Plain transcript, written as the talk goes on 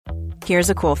Here's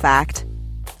a cool fact.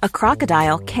 A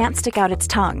crocodile can't stick out its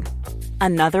tongue.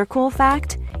 Another cool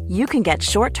fact, you can get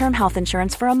short-term health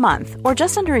insurance for a month or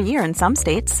just under a year in some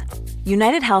states.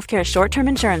 United Healthcare short-term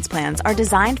insurance plans are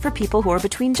designed for people who are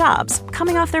between jobs,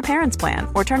 coming off their parents' plan,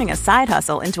 or turning a side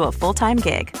hustle into a full-time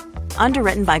gig.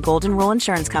 Underwritten by Golden Rule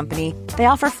Insurance Company, they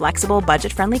offer flexible,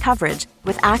 budget-friendly coverage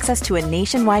with access to a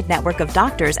nationwide network of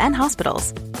doctors and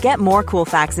hospitals. Get more cool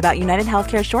facts about United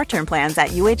Healthcare short-term plans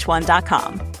at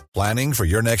uh1.com. Planning for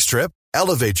your next trip?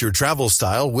 Elevate your travel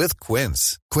style with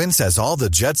Quince. Quince has all the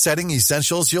jet-setting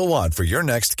essentials you'll want for your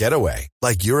next getaway,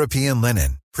 like European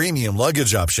linen, premium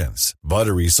luggage options,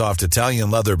 buttery soft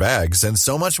Italian leather bags, and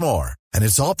so much more. And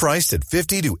it's all priced at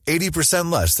 50 to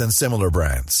 80% less than similar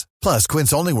brands. Plus,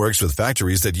 Quince only works with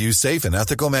factories that use safe and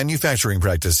ethical manufacturing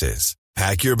practices.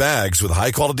 Pack your bags with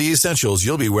high-quality essentials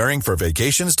you'll be wearing for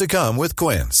vacations to come with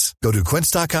Quince. Go to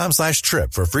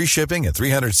quince.com/trip for free shipping and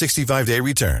 365-day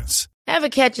returns. Ever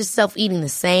catch yourself eating the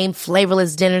same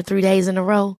flavorless dinner 3 days in a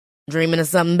row? Dreaming of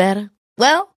something better?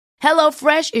 Well,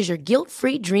 HelloFresh is your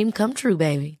guilt-free dream come true,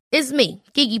 baby. It's me,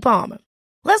 Keke Palmer.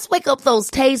 Let's wake up those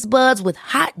taste buds with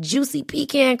hot, juicy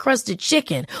pecan-crusted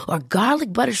chicken or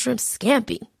garlic butter shrimp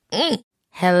scampi.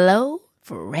 Hello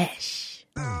Fresh.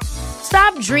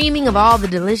 Stop dreaming of all the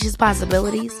delicious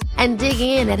possibilities and dig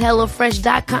in at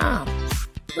HelloFresh.com.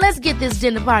 Let's get this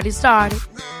dinner party started.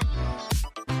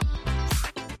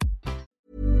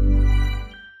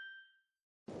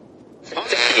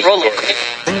 Roll over.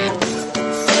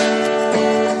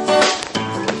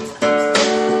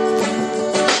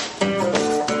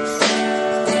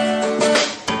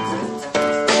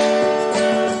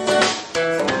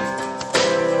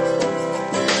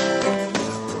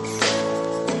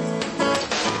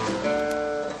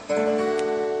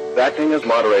 Acting as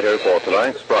moderator for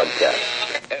tonight's broadcast.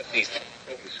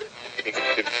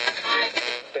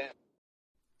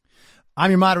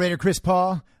 I'm your moderator, Chris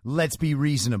Paul. Let's be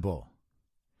reasonable.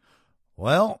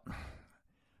 Well,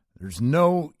 there's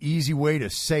no easy way to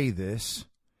say this,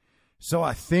 so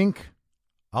I think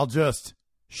I'll just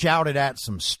shout it at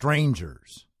some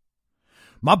strangers.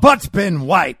 My butt's been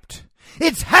wiped.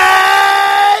 It's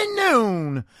high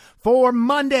noon for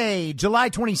Monday, July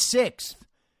 26th.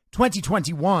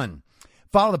 2021.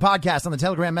 Follow the podcast on the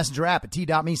Telegram Messenger app at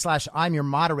t.me/I'm your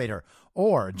moderator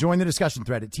or join the discussion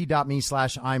thread at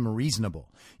t.me/I'm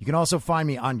reasonable. You can also find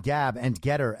me on Gab and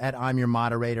Getter at I'm your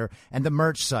moderator, and the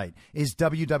merch site is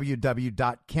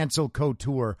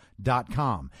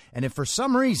www.cancelcouture.com. And if for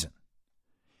some reason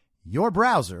your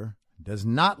browser does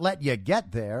not let you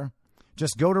get there,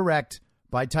 just go direct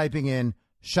by typing in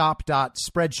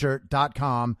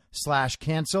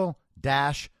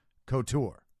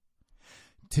shop.spreadshirt.com/cancel-couture.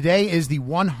 Today is the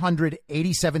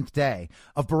 187th day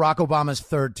of Barack Obama's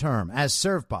third term, as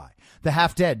served by the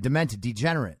half-dead, demented,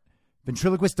 degenerate,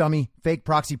 ventriloquist dummy, fake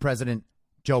proxy president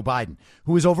Joe Biden,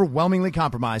 who is overwhelmingly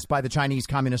compromised by the Chinese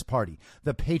Communist Party,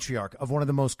 the patriarch of one of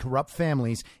the most corrupt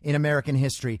families in American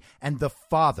history, and the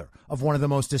father of one of the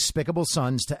most despicable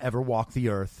sons to ever walk the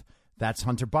earth. That's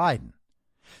Hunter Biden.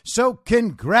 So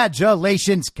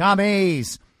congratulations,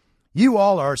 commies. You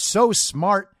all are so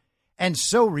smart and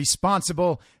so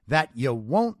responsible that you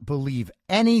won't believe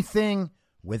anything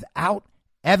without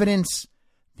evidence.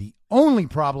 The only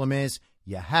problem is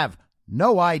you have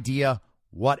no idea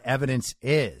what evidence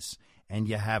is, and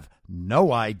you have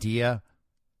no idea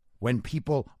when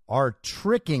people are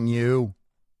tricking you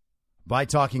by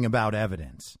talking about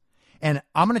evidence. And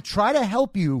I'm going to try to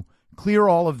help you clear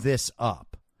all of this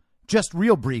up, just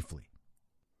real briefly.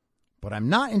 But I'm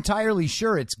not entirely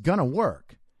sure it's going to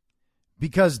work.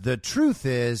 Because the truth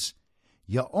is,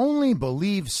 you only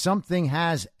believe something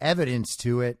has evidence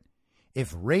to it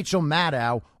if Rachel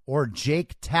Maddow or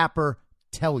Jake Tapper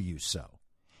tell you so.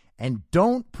 And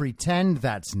don't pretend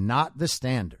that's not the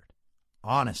standard.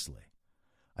 Honestly,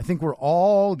 I think we're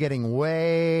all getting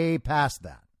way past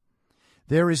that.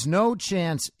 There is no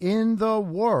chance in the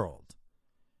world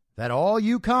that all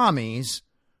you commies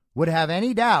would have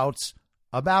any doubts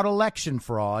about election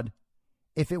fraud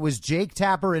if it was Jake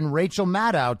Tapper and Rachel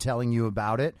Maddow telling you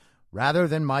about it rather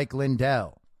than Mike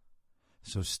Lindell.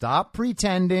 So stop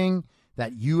pretending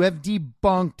that you have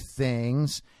debunked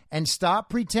things and stop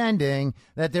pretending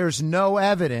that there's no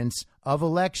evidence of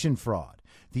election fraud.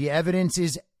 The evidence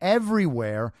is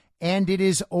everywhere and it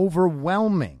is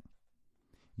overwhelming.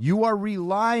 You are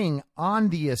relying on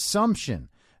the assumption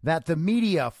that the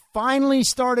media finally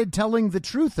started telling the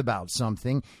truth about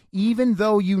something, even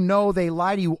though you know they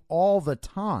lie to you all the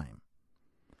time.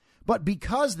 But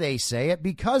because they say it,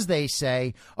 because they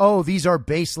say, oh, these are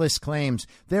baseless claims,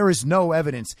 there is no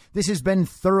evidence, this has been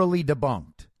thoroughly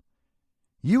debunked,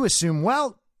 you assume,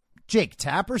 well, Jake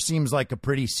Tapper seems like a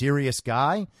pretty serious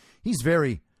guy. He's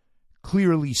very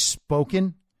clearly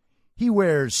spoken. He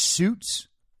wears suits.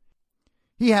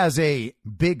 He has a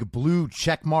big blue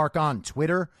check mark on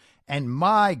Twitter, and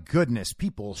my goodness,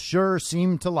 people sure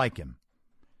seem to like him.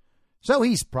 So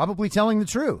he's probably telling the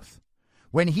truth.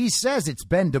 When he says it's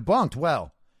been debunked,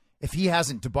 well, if he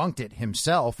hasn't debunked it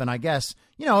himself, and I guess,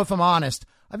 if I'm honest,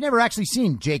 I've never actually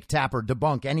seen Jake Tapper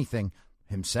debunk anything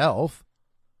himself.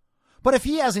 But if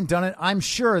he hasn't done it, I'm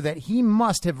sure that he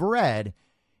must have read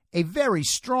a very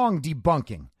strong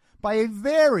debunking by a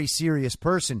very serious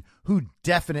person who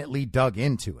definitely dug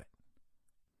into it.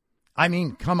 I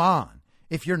mean, come on.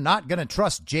 If you're not going to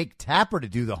trust Jake Tapper to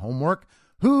do the homework,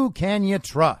 who can you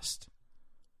trust?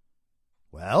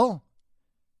 Well,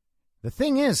 the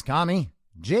thing is, Kami,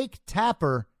 Jake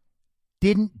Tapper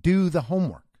didn't do the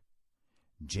homework.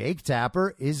 Jake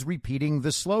Tapper is repeating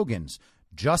the slogans,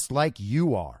 just like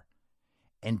you are.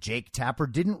 And Jake Tapper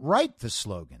didn't write the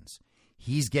slogans.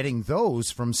 He's getting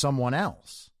those from someone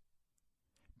else,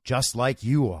 just like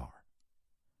you are.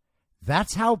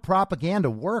 That's how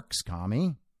propaganda works,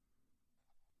 Kami.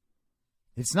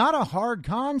 It's not a hard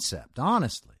concept,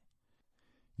 honestly.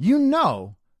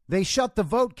 They shut the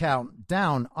vote count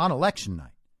down on election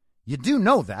night. You do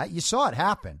know that. You saw it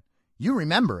happen. You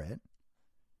remember it.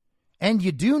 And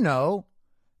you do know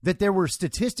that there were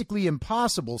statistically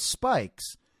impossible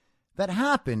spikes that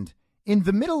happened in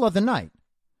the middle of the night,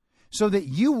 so that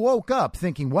you woke up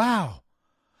thinking, wow,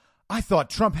 I thought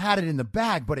Trump had it in the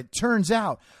bag, but it turns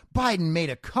out Biden made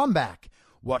a comeback.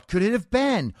 What could it have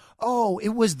been? Oh, it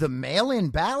was the mail-in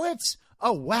ballots?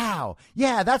 Oh, wow.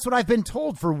 Yeah, that's what I've been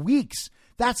told for weeks.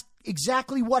 That's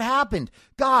exactly what happened.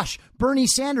 Gosh, Bernie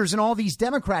Sanders and all these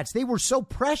Democrats, they were so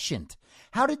prescient.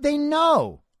 How did they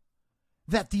know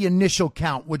that the initial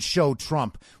count would show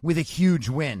Trump with a huge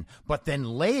win? But then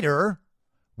later,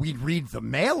 we'd read the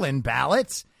mail-in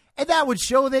ballots, and that would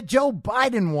show that Joe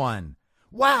Biden won.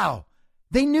 Wow,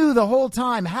 they knew the whole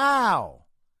time. How?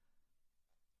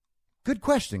 Good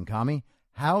question, Kami.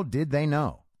 How did they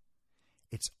know?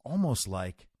 It's almost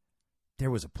like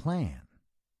there was a plan.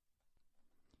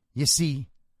 You see,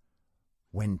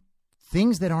 when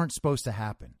things that aren't supposed to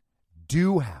happen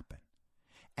do happen,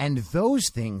 and those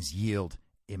things yield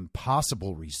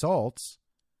impossible results,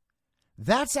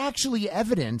 that's actually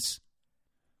evidence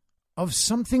of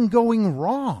something going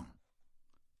wrong,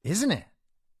 isn't it?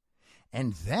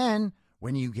 And then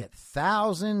when you get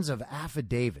thousands of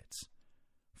affidavits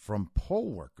from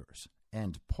poll workers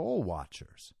and poll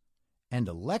watchers and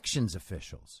elections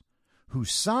officials who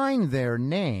sign their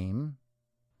name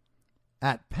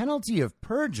at penalty of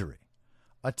perjury,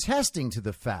 attesting to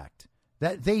the fact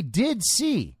that they did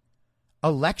see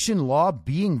election law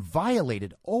being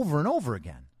violated over and over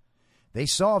again. They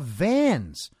saw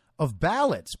vans of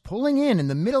ballots pulling in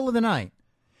the middle of the night.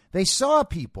 They saw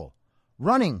people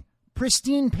running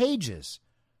pristine pages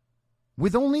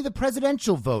with only the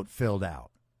presidential vote filled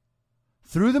out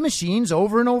through the machines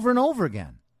over and over and over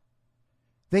again.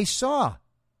 They saw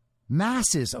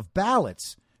masses of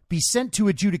ballots be sent to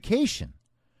adjudication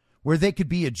where they could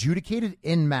be adjudicated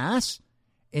en masse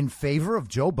in favor of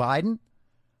Joe Biden.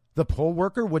 The poll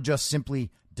worker would just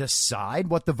simply decide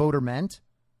what the voter meant.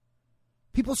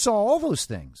 People saw all those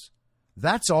things.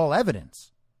 That's all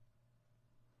evidence.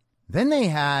 Then they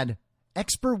had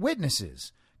expert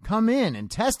witnesses come in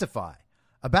and testify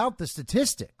about the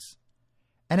statistics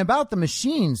and about the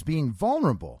machines being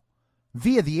vulnerable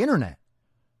via the internet,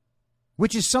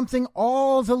 which is something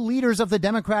all the leaders of the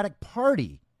Democratic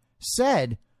Party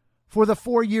said for the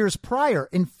 4 years prior.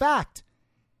 In fact,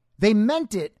 they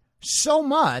meant it so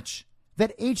much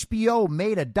that HBO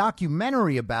made a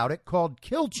documentary about it called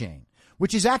Kill Chain,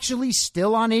 which is actually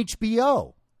still on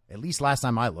HBO, at least last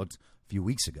time I looked a few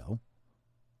weeks ago.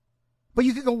 But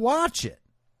you can go watch it.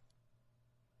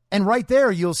 And right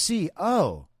there, you'll see,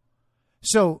 oh,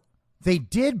 so they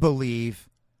did believe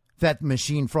that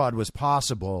machine fraud was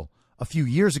possible a few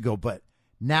years ago, but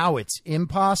now it's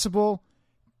impossible.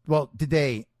 Well, did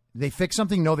they fix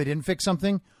something? No, they didn't fix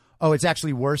something. Oh, it's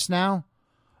actually worse now.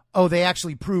 Oh, they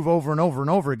actually prove over and over and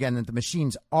over again that the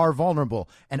machines are vulnerable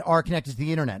and are connected to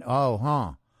the internet. Oh,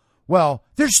 huh. Well,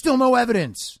 there's still no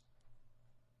evidence.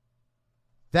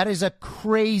 That is a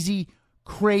crazy,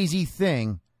 crazy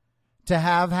thing to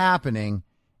have happening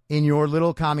in your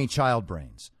little commie child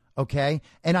brains. Okay?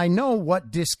 And I know what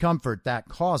discomfort that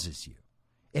causes you.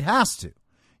 It has to.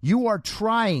 You are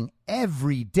trying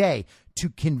every day to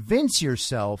convince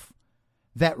yourself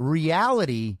that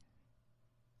reality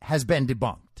has been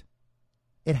debunked.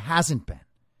 It hasn't been.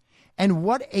 And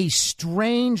what a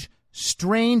strange,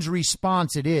 strange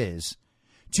response it is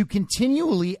to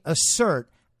continually assert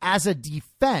as a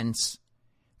defense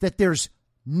that there's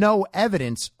no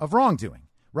evidence of wrongdoing,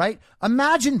 right?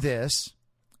 Imagine this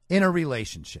in a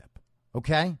relationship,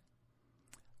 okay?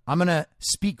 I'm going to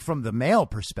speak from the male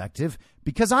perspective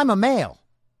because I'm a male.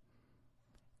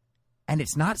 And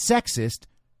it's not sexist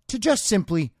to just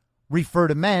simply refer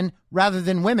to men rather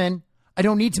than women. I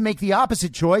don't need to make the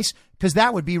opposite choice because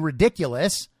that would be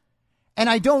ridiculous. And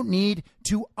I don't need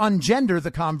to ungender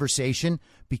the conversation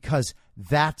because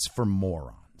that's for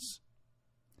morons.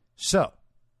 So,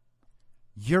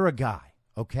 you're a guy,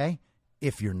 okay?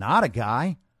 If you're not a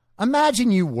guy,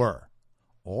 imagine you were.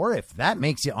 Or if that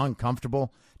makes you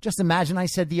uncomfortable, just imagine I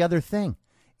said the other thing.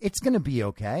 It's going to be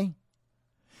okay.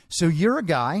 So you're a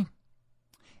guy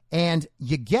and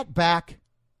you get back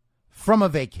from a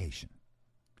vacation.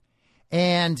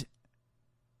 And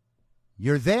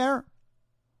you're there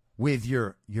with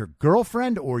your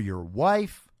girlfriend or your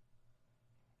wife,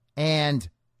 and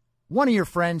one of your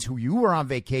friends who you were on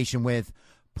vacation with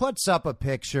puts up a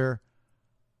picture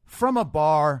from a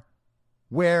bar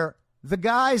where the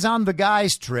guys on the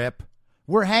guys trip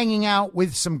were hanging out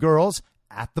with some girls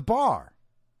at the bar.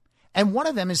 And one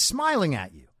of them is smiling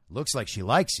at you. Looks like she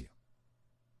likes you.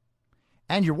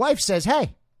 And your wife says,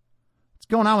 hey, what's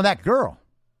going on with that girl?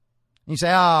 And you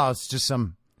say, oh, it's just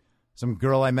some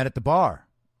girl I met at the bar.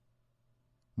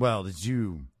 Well,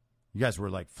 you guys were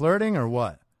like flirting or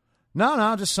what?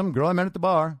 No, just some girl I met at the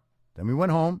bar. Then we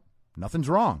went home. Nothing's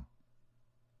wrong.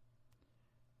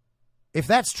 If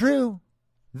that's true,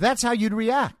 that's how you'd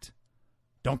react.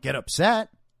 Don't get upset.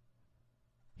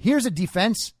 Here's a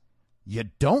defense you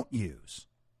don't use,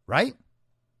 right?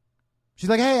 She's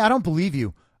like, hey, I don't believe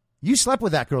you. You slept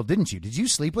with that girl, didn't you? Did you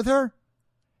sleep with her?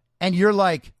 And you're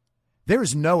like, there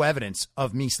is no evidence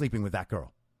of me sleeping with that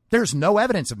girl. There's no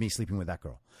evidence of me sleeping with that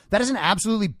girl. That is an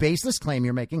absolutely baseless claim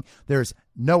you're making. There's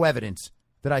no evidence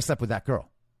that I slept with that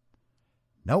girl.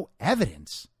 No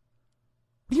evidence?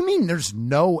 What do you mean there's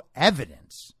no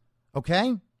evidence?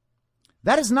 Okay?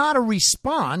 That is not a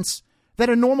response that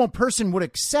a normal person would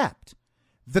accept.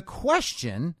 The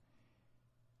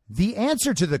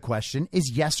answer to the question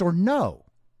is yes or no.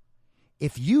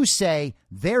 If you say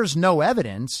there's no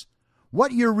evidence,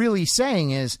 what you're really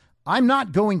saying is, I'm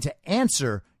not going to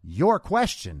answer your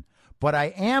question, but I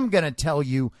am going to tell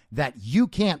you that you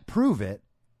can't prove it.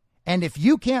 And if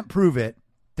you can't prove it,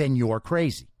 then you're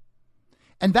crazy.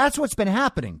 And that's what's been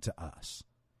happening to us.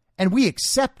 And we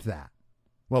accept that.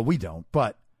 Well, we don't,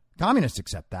 but communists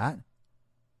accept that.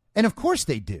 And of course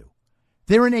they do.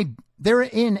 They're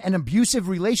in an abusive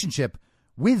relationship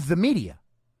with the media.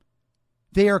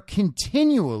 They are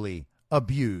continually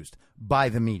abused by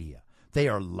the media. They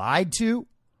are lied to.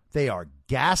 They are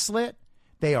gaslit.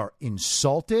 They are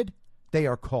insulted. They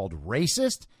are called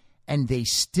racist. And they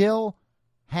still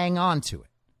hang on to it.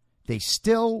 They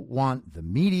still want the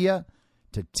media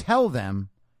to tell them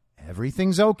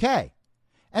everything's okay.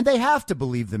 And they have to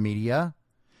believe the media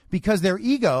because their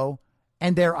ego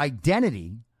and their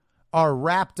identity are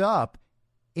wrapped up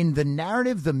in the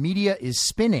narrative the media is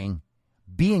spinning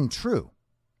being true.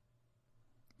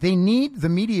 They need the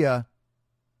media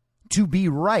to be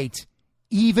right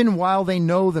even while they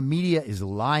know the media is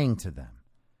lying to them.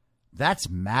 That's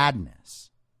madness.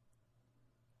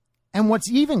 And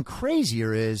what's even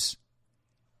crazier is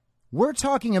we're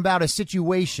talking about a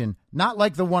situation, not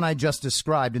like the one I just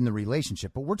described in the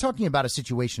relationship, but we're talking about a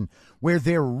situation where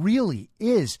there really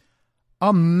is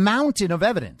a mountain of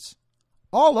evidence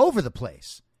all over the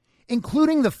place,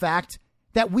 including the fact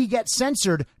that we get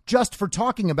censored just for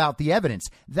talking about the evidence.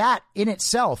 That in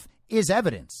itself is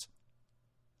evidence.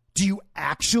 Do you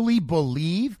actually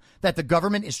believe that the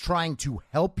government is trying to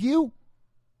help you?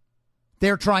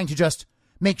 They're trying to just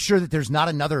make sure that there's not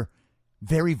another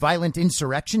very violent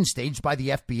insurrection staged by the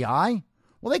FBI?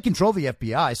 Well, they control the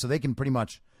FBI, so they can pretty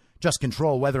much just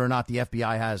control whether or not the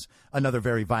FBI has another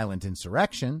very violent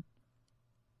insurrection.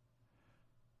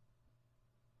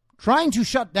 Trying to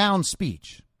shut down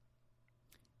speech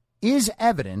is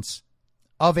evidence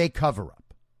of a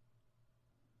cover-up.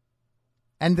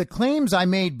 And the claims I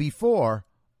made before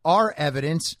are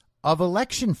evidence of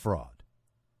election fraud.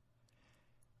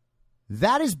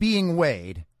 That is being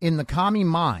weighed in the commie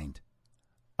mind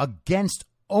against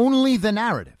only the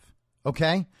narrative,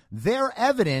 okay? Their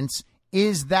evidence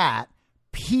is that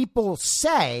people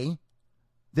say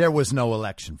there was no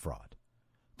election fraud.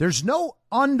 There's no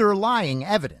underlying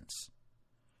evidence.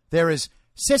 There is,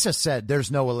 CISA said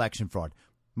there's no election fraud.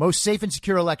 Most safe and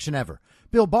secure election ever.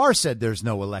 Bill Barr said there's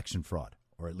no election fraud,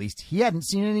 or at least he hadn't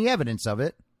seen any evidence of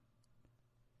it.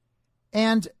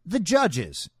 And the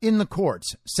judges in the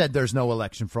courts said there's no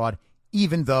election fraud.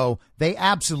 even though they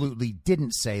absolutely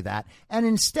didn't say that, and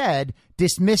instead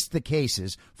dismissed the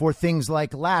cases for things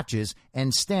like latches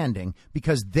and standing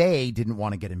because they didn't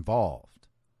want to get involved.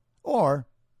 Or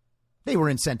they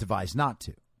were incentivized not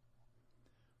to.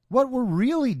 What we're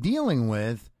really dealing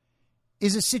with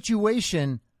is a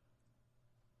situation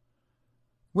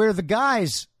where the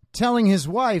guy's telling his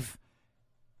wife,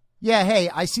 yeah, hey,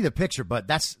 I see the picture, but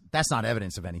that's not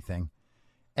evidence of anything.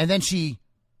 And then she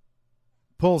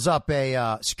pulls up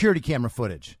a security camera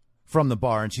footage from the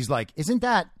bar, and she's like, isn't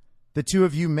that the two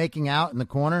of you making out in the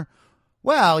corner?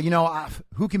 Well,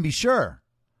 who can be sure?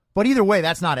 But either way,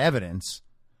 that's not evidence.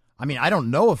 I mean, I don't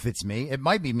know if it's me. It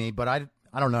might be me, but I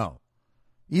don't know.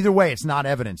 Either way, it's not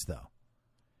evidence, though.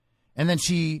 And then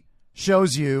she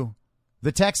shows you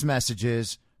the text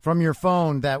messages from your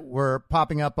phone that were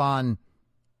popping up on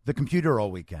the computer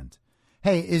all weekend.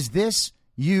 Hey, is this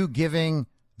you giving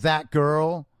that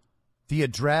girl the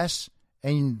address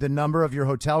and the number of your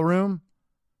hotel room?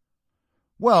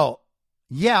 Well,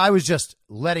 yeah, I was just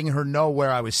letting her know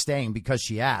where I was staying because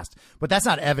she asked. But that's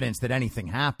not evidence that anything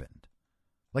happened.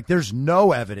 Like, there's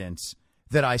no evidence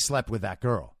that I slept with that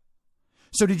girl.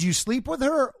 So did you sleep with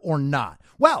her or not?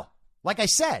 Well, like I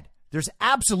said, there's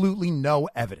absolutely no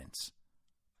evidence.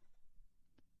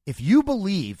 If you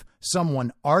believe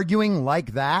someone arguing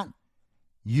like that,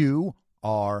 you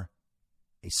are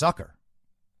a sucker.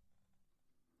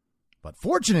 But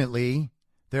fortunately,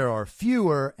 there are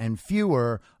fewer and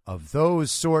fewer of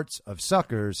those sorts of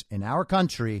suckers in our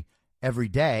country every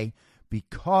day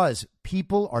because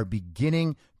people are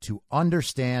beginning to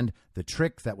understand the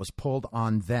trick that was pulled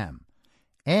on them.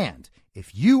 And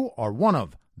if you are one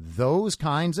of those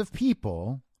kinds of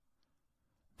people,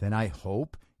 then I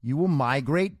hope you will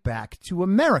migrate back to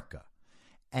America.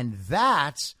 And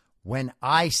that's when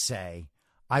I say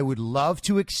I would love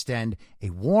to extend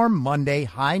a warm Monday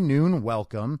high noon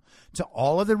welcome to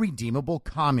all of the redeemable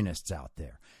communists out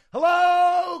there.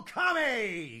 Hello,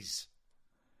 commies!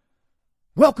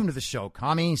 Welcome to the show,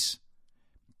 commies.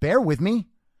 Bear with me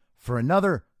for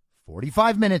another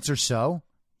 45 minutes or so.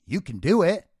 You can do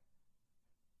it.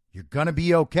 You're going to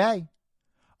be okay.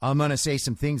 I'm going to say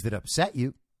some things that upset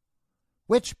you,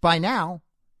 which by now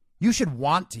you should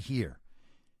want to hear.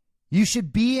 You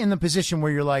should be in the position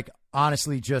where you're like,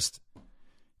 honestly, just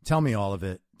tell me all of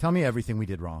it. Tell me everything we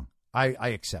did wrong. I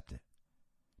accept it.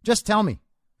 Just tell me.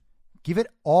 Give it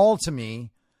all to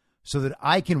me so that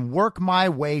I can work my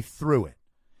way through it.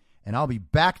 And I'll be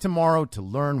back tomorrow to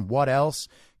learn what else,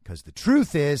 because the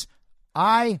truth is,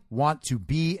 I want to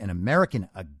be an American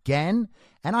again.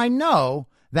 And I know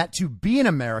that to be an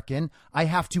American, I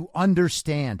have to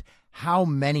understand how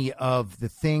many of the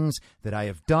things that I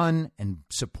have done and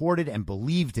supported and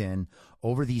believed in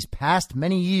over these past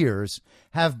many years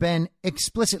have been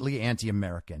explicitly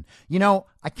anti-American.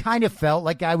 I kind of felt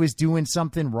like I was doing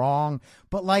something wrong,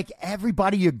 but like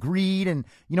everybody agreed. And,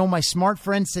 my smart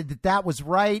friend said that was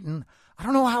right. And I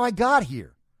don't know how I got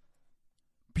here.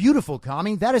 Beautiful,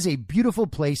 commie. That is a beautiful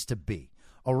place to be.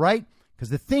 All right? Because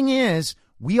the thing is,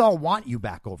 we all want you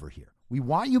back over here. We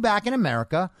want you back in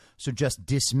America, so just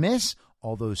dismiss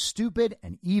all those stupid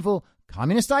and evil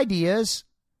communist ideas,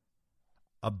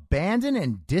 abandon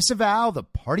and disavow the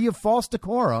party of false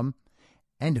decorum,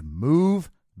 and move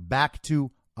back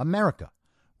to America.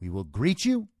 We will greet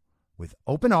you with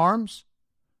open arms.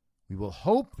 We will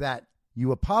hope that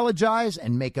you apologize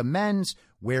and make amends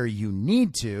where you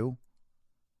need to,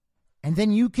 and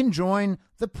then you can join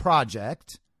the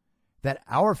project that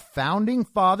our founding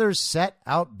fathers set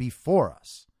out before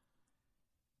us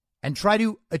and try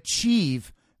to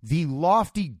achieve the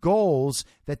lofty goals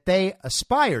that they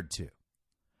aspired to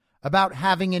about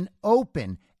having an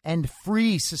open and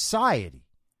free society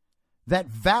that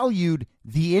valued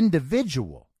the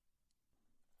individual.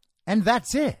 And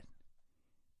that's it.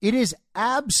 It is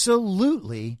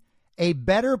absolutely a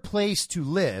better place to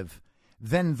live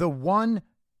than the one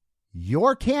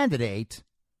your candidate,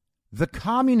 the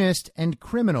communist and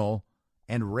criminal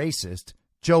and racist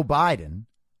Joe Biden,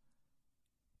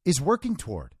 is working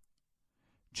toward.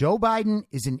 Joe Biden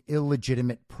is an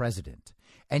illegitimate president,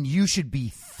 and you should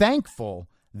be thankful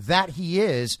that he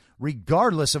is,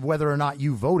 regardless of whether or not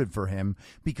you voted for him,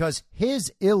 because his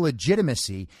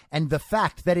illegitimacy and the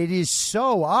fact that it is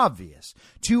so obvious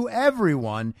to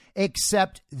everyone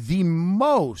except the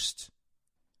most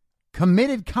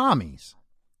committed commies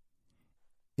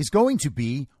is going to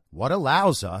be what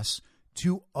allows us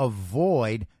to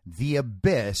avoid the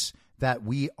abyss that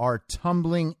we are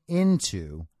tumbling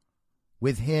into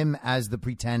with him as the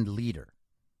pretend leader.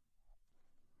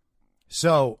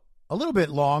 So, a little bit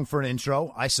long for an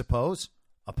intro, I suppose.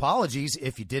 Apologies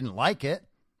if you didn't like it.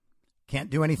 Can't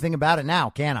do anything about it now,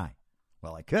 can I?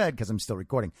 Well, I could because I'm still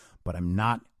recording, but I'm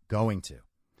not going to.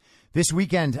 This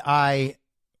weekend, I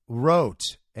wrote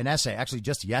an essay, actually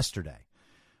just yesterday.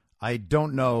 I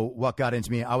don't know what got into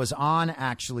me. I was on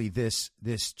actually this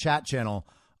chat channel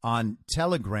on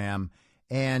Telegram,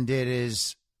 and it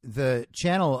is the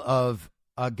channel of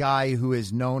a guy who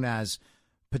is known as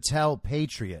Patel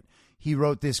Patriot. He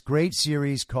wrote this great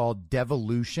series called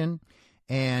Devolution,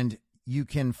 and you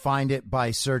can find it by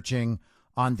searching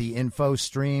on the info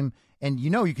stream. And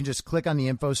you can just click on the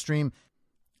info stream,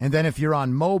 and then if you're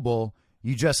on mobile,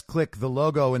 you just click the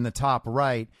logo in the top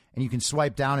right, and you can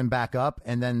swipe down and back up,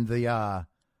 and then the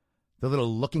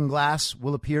little looking glass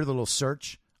will appear, the little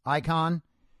search icon.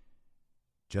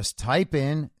 Just type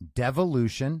in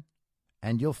Devolution,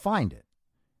 and you'll find it.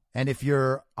 And if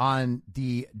you're on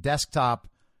the desktop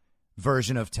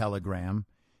version of Telegram,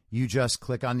 you just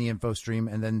click on the info stream,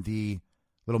 and then the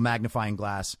little magnifying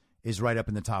glass is right up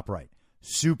in the top right.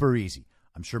 Super easy.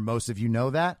 I'm sure most of you know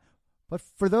that, but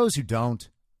for those who don't,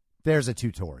 there's a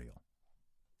tutorial.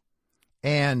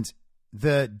 And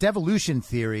the devolution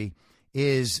theory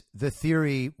is the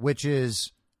theory which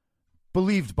is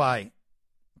believed by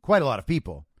quite a lot of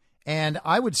people. And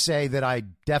I would say that I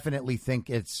definitely think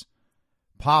it's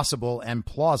possible and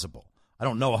plausible. I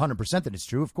don't know 100% that it's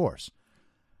true, of course.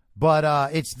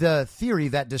 But it's the theory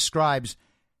that describes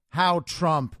how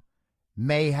Trump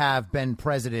may have been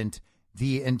president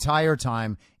the entire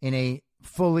time in a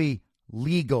fully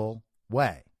legal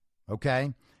way.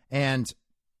 Okay? And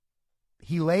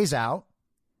he lays out,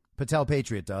 Patel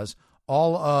Patriot does,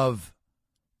 all of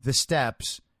the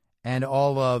steps and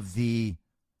all of the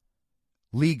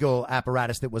legal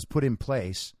apparatus that was put in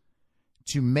place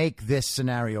to make this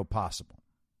scenario possible.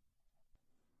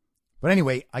 But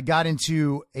anyway, I got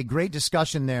into a great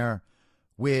discussion there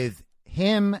with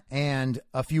him and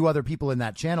a few other people in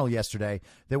that channel yesterday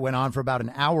that went on for about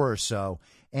an hour or so.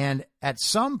 And at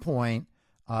some point,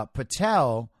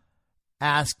 Patel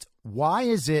asked, why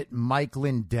is it Mike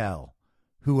Lindell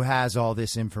who has all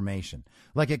this information?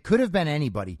 Like, it could have been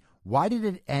anybody. Why did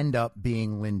it end up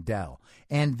being Lindell?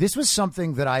 And this was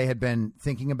something that I had been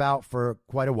thinking about for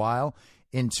quite a while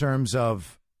in terms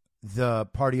of the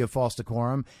party of false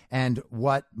decorum and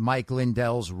what Mike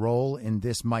Lindell's role in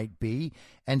this might be.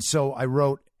 And so I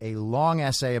wrote a long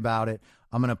essay about it.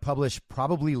 I'm going to publish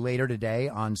probably later today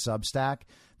on Substack.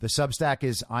 The Substack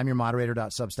is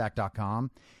imyourmoderator.substack.com.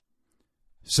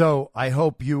 So I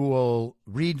hope you will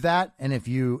read that. And if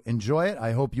you enjoy it,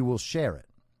 I hope you will share it,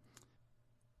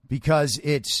 because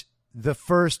it's the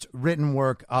first written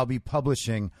work I'll be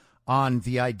publishing on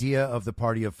the idea of the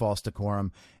party of false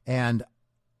decorum. And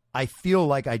I feel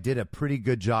like I did a pretty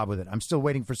good job with it. I'm still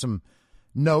waiting for some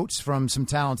notes from some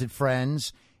talented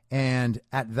friends. And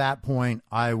at that point,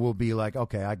 I will be like,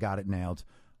 okay, I got it nailed.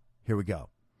 Here we go.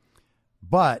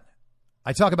 But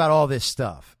I talk about all this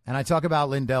stuff, and I talk about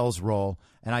Lindell's role,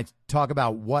 and I talk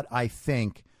about what I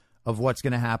think of what's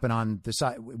going to happen on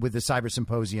the with the Cyber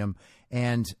Symposium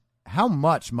and how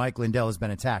much Mike Lindell has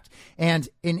been attacked. And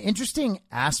an interesting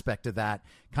aspect of that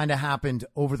kind of happened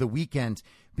over the weekend,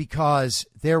 because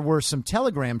there were some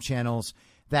Telegram channels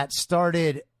that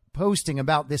started posting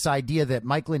about this idea that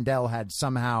Mike Lindell had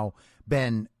somehow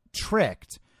been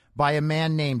tricked by a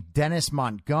man named Dennis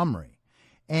Montgomery,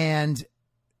 and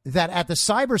that at the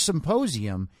Cyber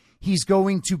Symposium, he's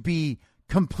going to be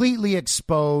completely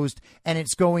exposed, and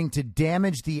it's going to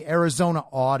damage the Arizona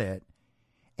audit.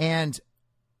 And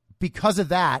because of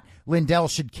that, Lindell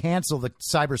should cancel the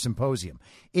Cyber Symposium.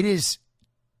 It is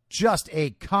just a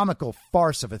comical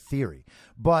farce of a theory.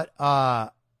 But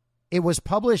it was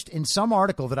published in some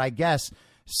article that I guess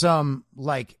some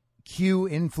like Q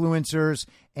influencers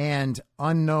and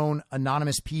unknown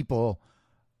anonymous people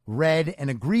read and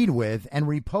agreed with and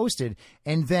reposted.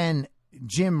 And then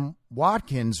Jim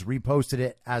Watkins reposted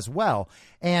it as well.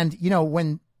 And,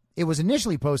 when it was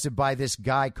initially posted by this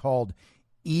guy called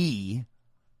E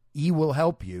Will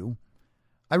Help You,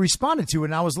 I responded to it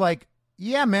and I was like,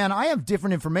 yeah, man, I have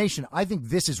different information. I think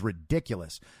this is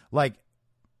ridiculous. Like,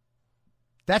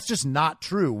 that's just not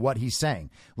true what he's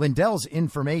saying. Lindell's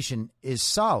information is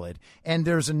solid, and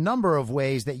there's a number of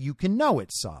ways that you can know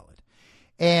it's solid.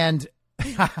 And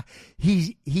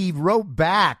he wrote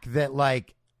back that,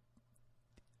 like,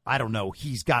 I don't know,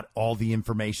 he's got all the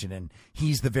information and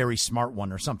he's the very smart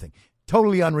one or something.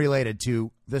 Totally unrelated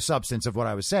to the substance of what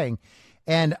I was saying.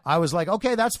 And I was like,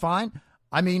 okay, that's fine.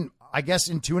 I mean, I guess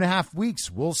in 2.5 weeks,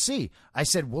 we'll see. I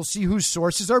said, we'll see whose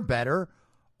sources are better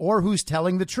or who's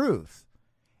telling the truth.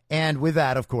 And with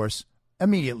that, of course,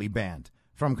 immediately banned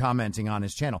from commenting on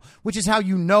his channel, which is how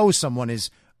you know someone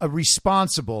is a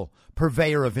responsible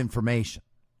purveyor of information.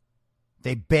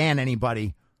 They ban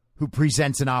anybody who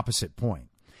presents an opposite point.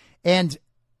 And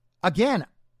again,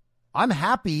 I'm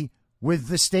happy with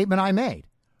the statement I made.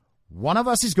 One of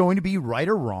us is going to be right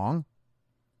or wrong,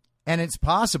 and it's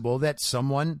possible that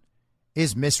someone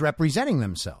is misrepresenting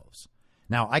themselves.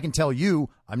 Now, I can tell you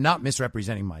I'm not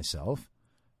misrepresenting myself.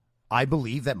 I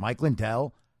believe that Mike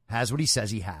Lindell has what he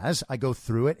says he has. I go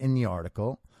through it in the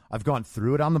article. I've gone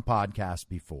through it on the podcast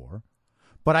before.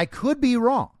 But I could be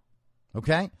wrong,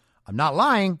 okay? I'm not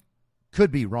lying.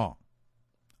 Could be wrong.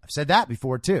 I've said that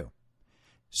before, too.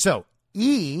 So,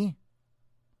 E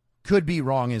could be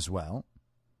wrong as well.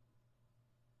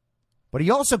 But he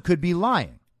also could be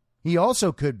lying. He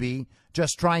also could be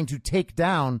just trying to take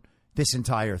down this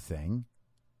entire thing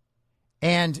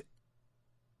and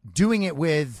doing it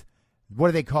with, what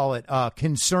do they call it,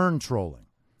 concern trolling,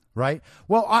 right?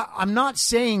 Well, I'm not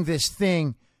saying this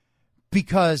thing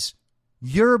because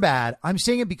you're bad. I'm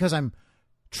saying it because I'm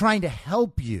trying to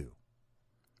help you.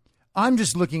 I'm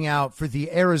just looking out for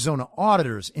the Arizona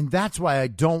auditors, and that's why I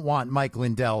don't want Mike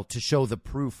Lindell to show the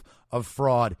proof of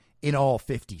fraud in all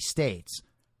 50 states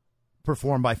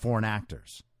performed by foreign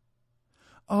actors.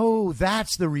 Oh,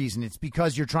 that's the reason. It's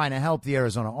because you're trying to help the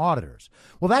Arizona auditors.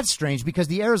 Well, that's strange because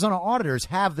the Arizona auditors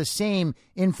have the same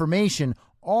information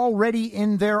already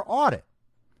in their audit.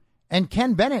 And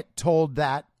Ken Bennett told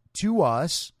that to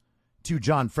us, to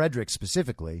John Frederick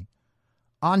specifically,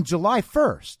 on July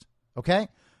 1st. Okay?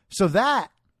 So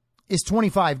that is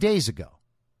 25 days ago.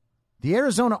 The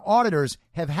Arizona auditors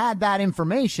have had that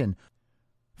information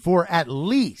for at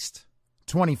least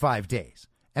 25 days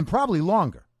and probably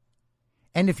longer.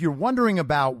 And if you're wondering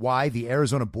about why the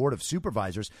Arizona Board of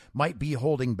Supervisors might be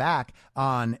holding back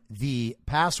on the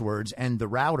passwords and the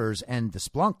routers and the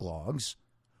Splunk logs,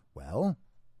 well,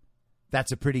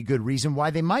 that's a pretty good reason why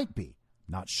they might be.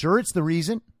 Not sure it's the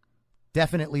reason.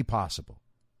 Definitely possible.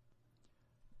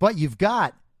 But you've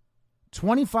got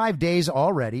 25 days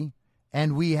already,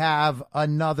 and we have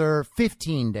another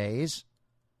 15 days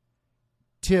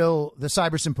till the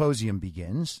Cyber Symposium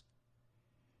begins.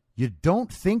 You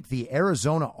don't think the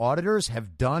Arizona auditors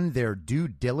have done their due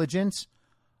diligence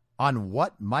on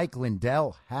what Mike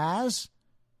Lindell has?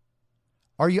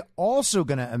 Are you also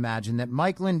going to imagine that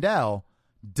Mike Lindell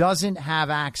doesn't have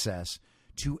access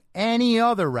to any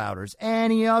other routers,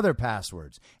 any other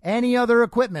passwords, any other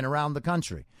equipment around the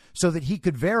country so that he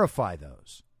could verify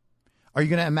those? Are you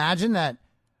going to imagine that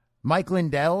Mike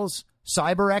Lindell's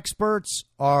cyber experts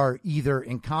are either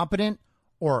incompetent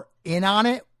or in on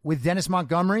it with Dennis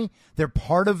Montgomery? They're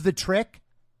part of the trick?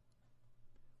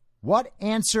 What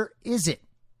answer is it,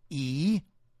 E?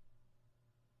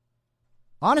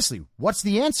 Honestly, what's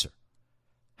the answer?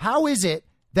 How is it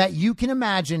that you can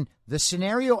imagine the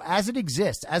scenario as it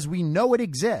exists, as we know it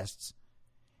exists,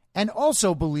 and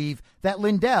also believe that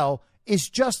Lindell is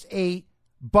just a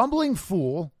bumbling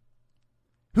fool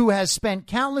who has spent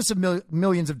countless of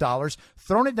millions of dollars,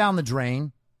 thrown it down the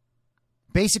drain,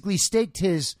 basically staked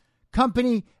his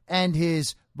company and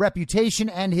his reputation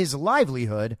and his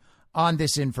livelihood on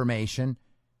this information,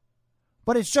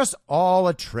 but it's just all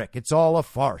a trick. It's all a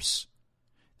farce.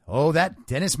 Oh, that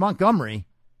Dennis Montgomery,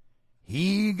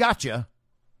 he got you.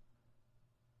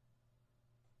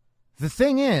 The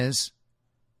thing is,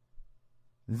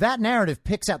 that narrative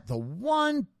picks up the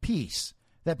one piece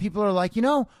that people are like,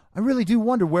 I really do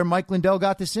wonder where Mike Lindell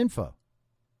got this info.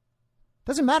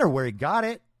 Doesn't matter where he got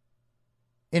it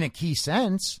in a key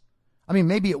sense. I mean,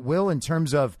 maybe it will in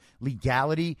terms of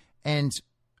legality and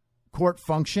court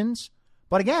functions.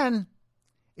 But again,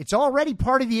 it's already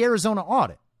part of the Arizona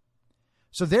audit.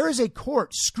 So there is a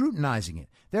court scrutinizing it.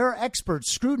 There are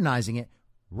experts scrutinizing it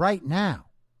right now.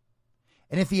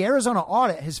 And if the Arizona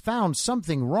audit has found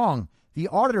something wrong, the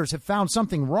auditors have found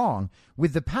something wrong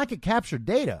with the packet capture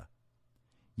data,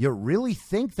 you really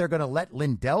think they're going to let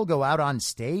Lindell go out on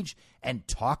stage and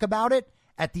talk about it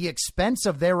at the expense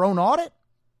of their own audit?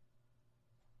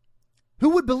 Who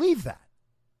would believe that?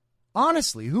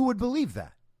 Honestly, who would believe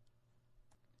that?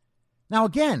 Now,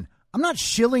 again, I'm not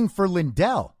shilling for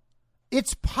Lindell.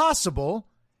 It's possible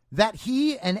that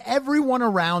he and everyone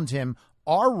around him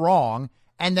are wrong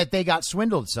and that they got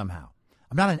swindled somehow.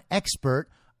 I'm not an expert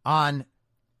on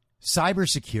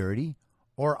cybersecurity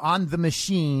or on the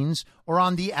machines or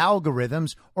on the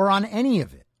algorithms or on any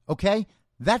of it, okay?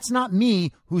 That's not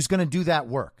me who's going to do that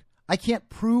work. I can't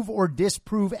prove or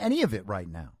disprove any of it right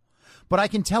now. But I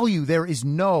can tell you there is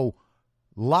no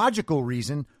logical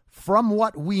reason from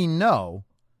what we know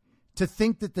to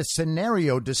think that the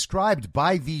scenario described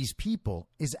by these people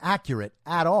is accurate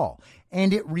at all.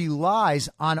 And it relies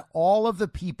on all of the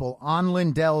people on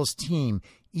Lindell's team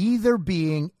either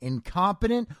being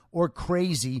incompetent or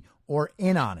crazy or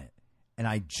in on it. And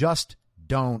I just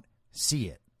don't see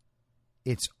it.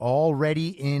 It's already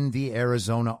in the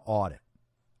Arizona audit.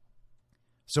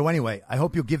 So anyway, I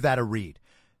hope you'll give that a read.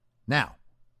 Now,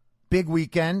 big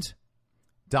weekend.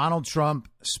 Donald Trump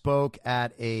spoke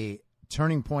at a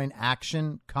Turning Point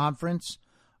Action conference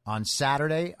on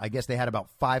Saturday. I guess they had about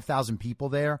 5,000 people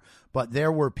there, but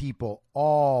there were people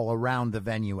all around the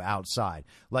venue outside,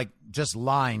 like just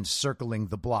lines circling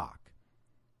the block,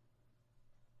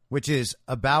 which is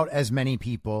about as many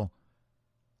people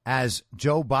as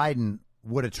Joe Biden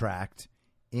would attract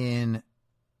in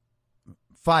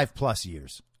 5+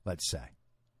 years, let's say,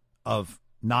 of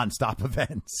nonstop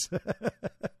events.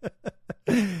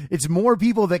 It's more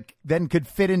people than could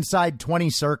fit inside 20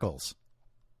 circles.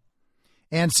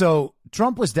 And so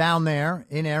Trump was down there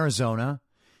in Arizona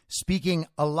speaking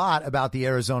a lot about the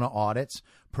Arizona audits,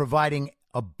 providing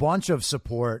a bunch of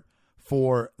support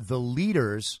for the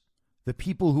leaders, the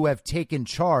people who have taken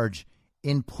charge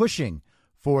in pushing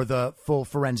for the full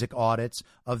forensic audits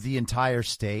of the entire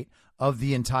state, of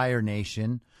the entire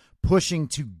nation, pushing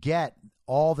to get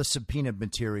all the subpoena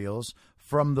materials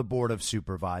from the Board of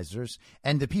Supervisors,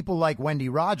 and the people like Wendy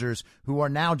Rogers who are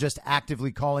now just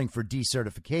actively calling for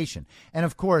decertification. And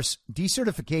of course,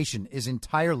 decertification is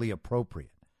entirely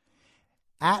appropriate.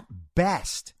 At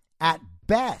best,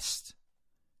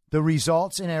 the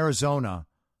results in Arizona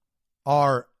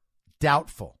are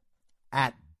doubtful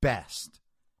at best.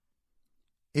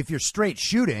 If you're straight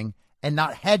shooting and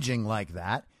not hedging like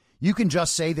that, you can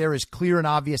just say there is clear and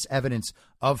obvious evidence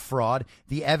of fraud.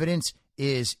 The evidence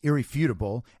is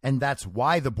irrefutable, and that's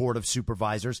why the Board of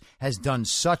Supervisors has done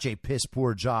such a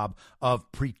piss-poor job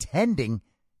of pretending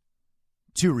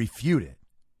to refute it.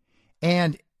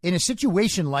 And in a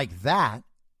situation like that,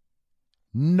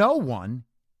 no one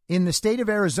in the state of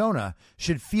Arizona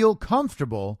should feel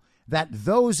comfortable that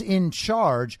those in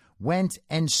charge went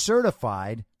and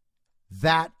certified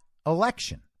that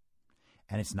election.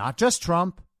 And it's not just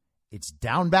Trump. It's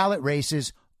down ballot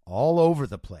races all over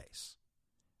the place.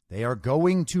 They are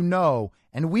going to know,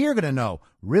 and we are going to know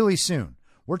really soon.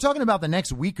 We're talking about the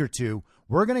next week or two.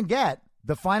 We're going to get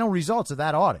the final results of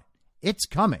that audit. It's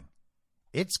coming.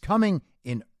 It's coming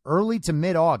in early to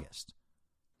mid-August.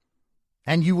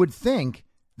 And you would think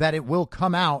that it will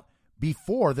come out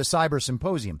before the Cyber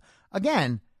Symposium.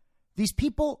 Again, these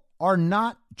people are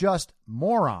not just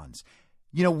morons.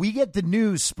 You know, we get the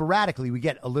news sporadically. We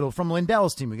get a little from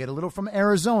Lindell's team. We get a little from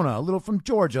Arizona, a little from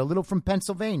Georgia, a little from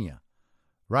Pennsylvania.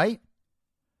 Right?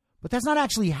 But that's not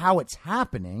actually how it's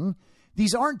happening.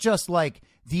 These aren't just like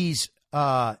these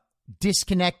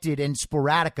disconnected and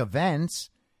sporadic events.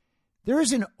 There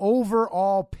is an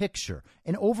overall picture,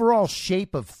 an overall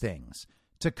shape of things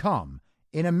to come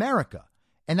in America.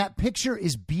 And that picture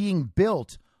is being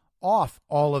built off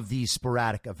all of these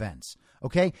sporadic events.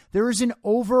 Okay, there is an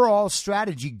overall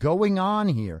strategy going on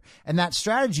here. And that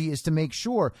strategy is to make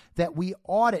sure that we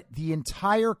audit the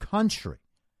entire country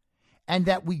and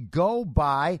that we go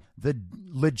by the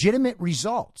legitimate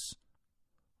results,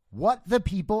 what the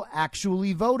people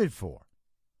actually voted for.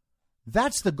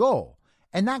 That's the goal.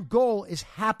 And that goal is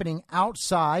happening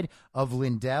outside of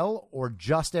Lindell or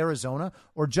just Arizona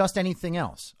or just anything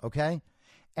else. Okay,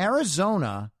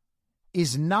 Arizona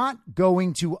is not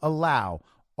going to allow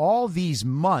all these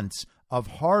months of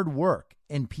hard work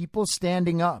and people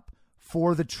standing up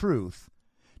for the truth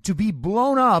to be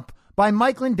blown up by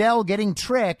Mike Lindell getting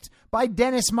tricked by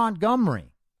Dennis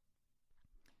Montgomery.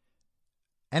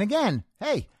 And again,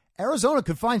 hey, Arizona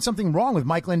could find something wrong with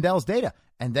Mike Lindell's data,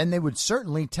 and then they would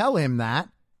certainly tell him that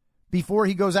before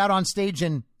he goes out on stage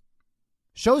and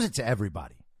shows it to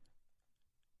everybody.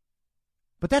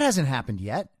 But that hasn't happened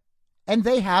yet, and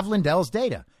they have Lindell's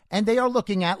data, and they are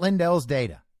looking at Lindell's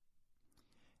data.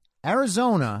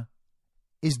 Arizona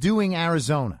is doing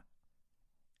Arizona.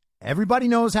 Everybody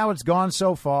knows how it's gone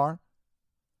so far.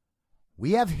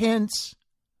 We have hints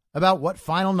about what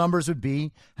final numbers would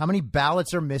be, how many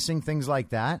ballots are missing, things like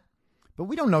that. But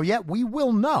we don't know yet. We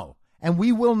will know, and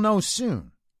we will know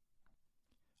soon.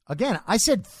 Again, I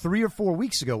said 3 or 4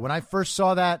 weeks ago when I first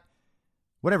saw that,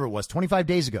 whatever it was, 25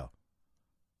 days ago,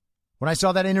 when I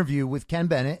saw that interview with Ken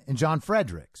Bennett and John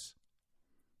Fredericks.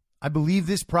 I believe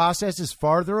this process is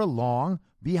farther along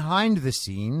behind the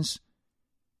scenes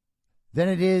than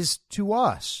it is to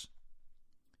us.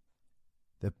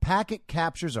 The packet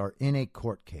captures are in a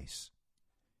court case.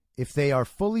 If they are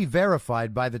fully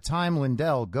verified by the time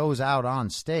Lindell goes out on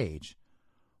stage,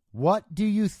 what do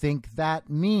you think that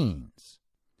means?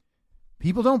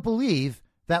 People don't believe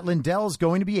that Lindell is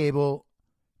going to be able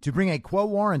to bring a quo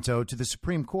warranto to the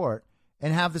Supreme Court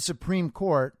and have the Supreme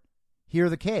Court hear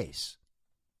the case.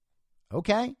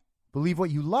 Okay, believe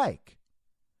what you like.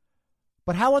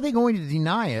 But how are they going to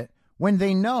deny it when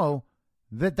they know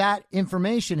that that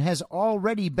information has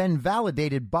already been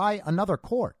validated by another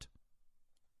court?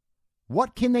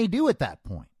 What can they do at that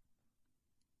point?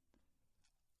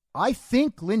 I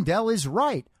think Lindell is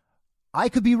right. I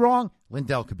could be wrong.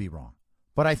 Lindell could be wrong.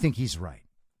 But I think he's right.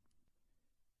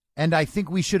 And I think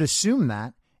we should assume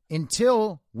that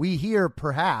until we hear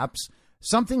perhaps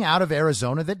something out of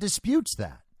Arizona that disputes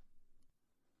that.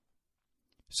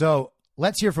 So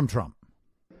let's hear from Trump.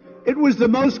 It was the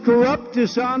most corrupt,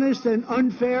 dishonest, and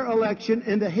unfair election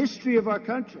in the history of our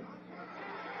country.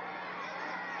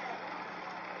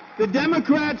 The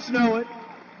Democrats know it.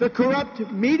 The corrupt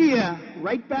media,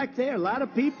 right back there, a lot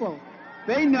of people,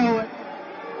 they know it.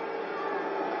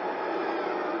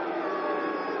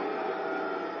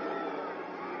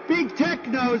 Big tech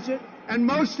knows it. And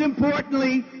most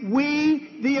importantly,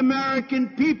 we, the American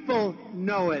people,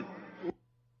 know it.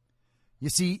 You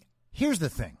see, here's the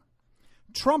thing.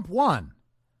 Trump won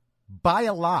by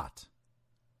a lot.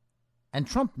 And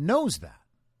Trump knows that.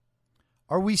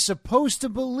 Are we supposed to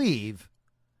believe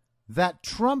that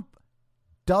Trump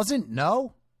doesn't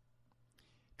know?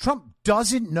 Trump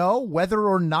doesn't know whether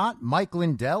or not Mike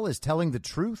Lindell is telling the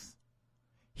truth?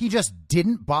 He just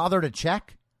didn't bother to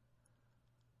check?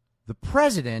 The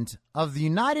President of the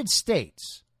United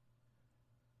States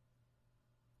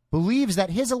believes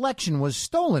that his election was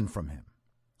stolen from him.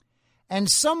 And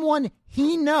someone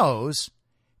he knows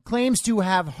claims to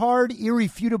have hard,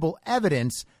 irrefutable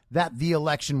evidence that the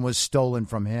election was stolen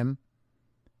from him.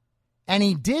 And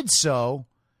he did so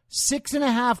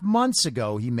 6.5 months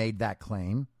ago, he made that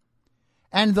claim.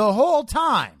 And the whole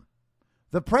time,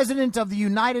 the President of the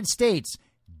United States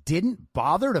didn't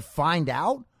bother to find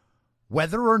out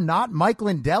whether or not Mike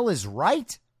Lindell is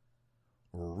right?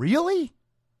 Really?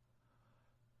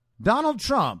 Donald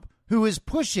Trump, who is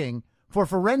pushing for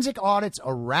forensic audits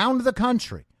around the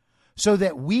country so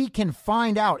that we can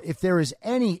find out if there is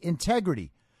any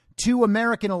integrity to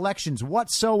American elections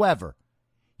whatsoever,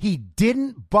 he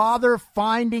didn't bother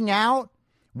finding out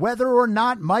whether or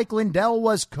not Mike Lindell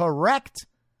was correct?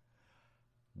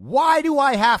 Why do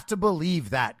I have to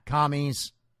believe that,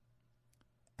 commies?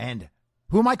 And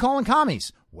who am I calling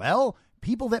commies? Well,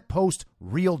 people that post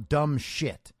real dumb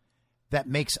shit that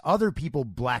makes other people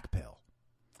blackpill.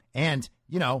 And,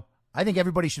 you know, I think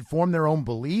everybody should form their own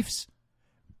beliefs.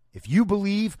 If you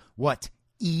believe what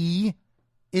E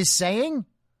is saying,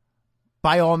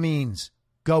 by all means,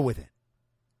 go with it.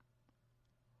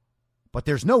 But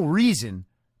there's no reason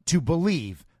to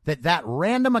believe that that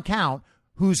random account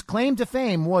whose claim to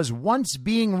fame was once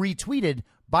being retweeted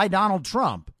by Donald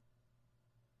Trump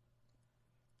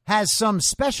has some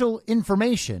special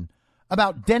information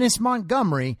about Dennis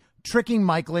Montgomery tricking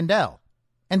Mike Lindell.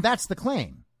 And that's the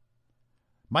claim.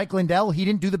 Mike Lindell, he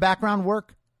didn't do the background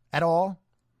work at all.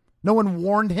 No one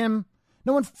warned him.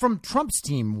 No one from Trump's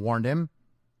team warned him.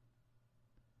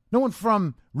 No one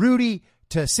from Rudy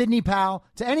to Sidney Powell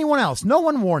to anyone else. No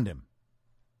one warned him.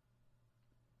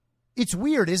 It's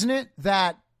weird, isn't it,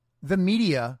 that the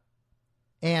media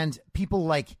and people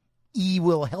like E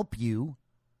Will Help You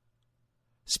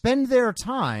spend their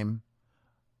time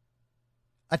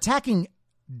attacking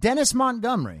Dennis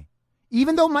Montgomery,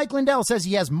 even though Mike Lindell says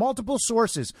he has multiple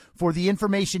sources for the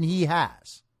information he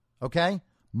has. Okay?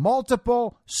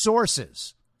 Multiple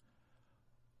sources.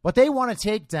 But they want to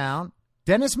take down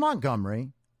Dennis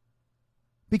Montgomery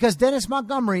because Dennis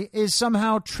Montgomery is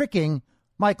somehow tricking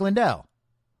Mike Lindell.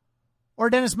 Or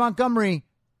Dennis Montgomery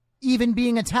even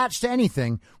being attached to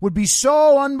anything would be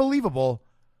so unbelievable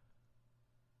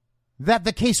that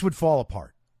the case would fall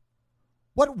apart.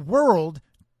 What world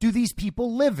do these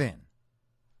people live in?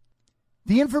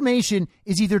 The information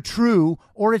is either true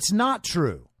or it's not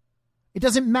true. It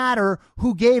doesn't matter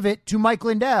who gave it to Mike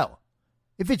Lindell.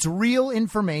 If it's real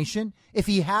information, if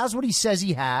he has what he says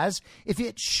he has, if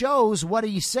it shows what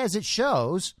he says it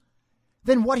shows,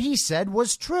 then what he said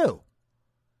was true.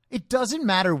 It doesn't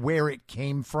matter where it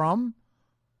came from.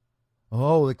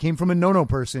 Oh, it came from a no-no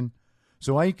person.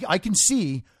 So I can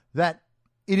see that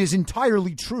it is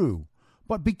entirely true.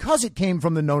 But because it came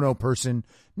from the no-no person,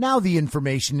 now the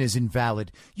information is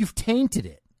invalid. You've tainted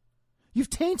it. You've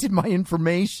tainted my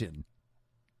information.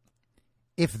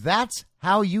 If that's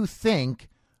how you think,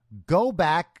 go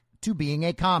back to being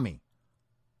a commie.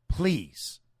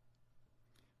 Please.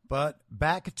 But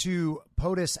back to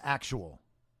POTUS Actual.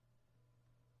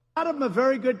 A lot of them are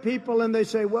very good people, and they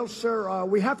say, well, sir,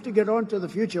 we have to get on to the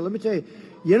future. Let me tell you,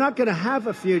 you're not going to have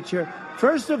a future.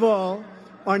 First of all,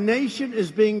 our nation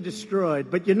is being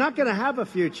destroyed, but you're not going to have a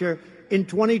future in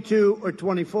 22 or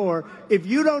 24 if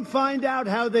you don't find out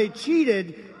how they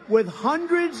cheated with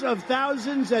hundreds of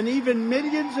thousands and even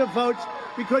millions of votes,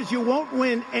 because you won't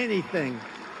win anything.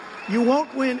 You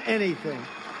won't win anything.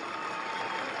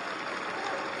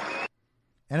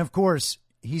 And of course,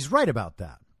 he's right about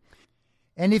that.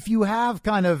 And if you have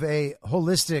kind of a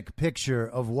holistic picture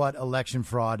of what election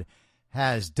fraud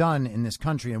has done in this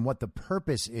country and what the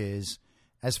purpose is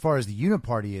as far as the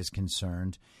Uniparty is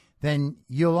concerned, then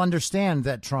you'll understand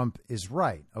that Trump is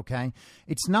right, okay?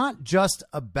 It's not just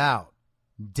about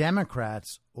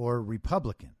Democrats or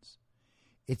Republicans.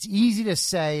 It's easy to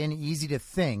say and easy to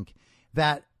think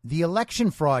that the election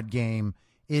fraud game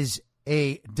is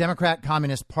a Democrat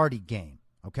Communist Party game,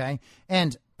 okay?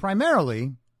 And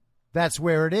primarily, that's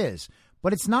where it is.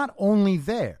 But it's not only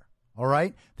there, all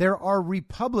right? There are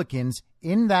Republicans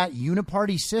in that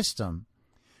uniparty system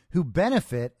who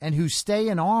benefit and who stay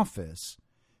in office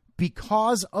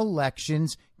because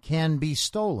elections can be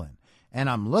stolen. And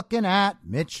I'm looking at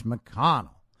Mitch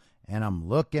McConnell, and I'm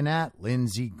looking at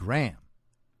Lindsey Graham.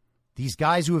 These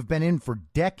guys who have been in for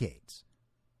decades,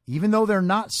 even though they're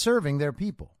not serving their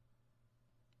people.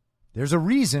 There's a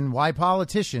reason why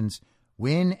politicians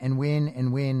win and win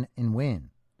and win and win.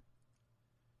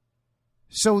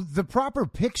 So the proper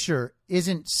picture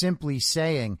isn't simply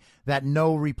saying that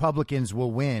no Republicans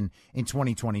will win in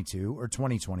 2022 or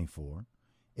 2024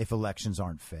 if elections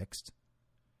aren't fixed.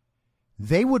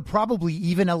 They would probably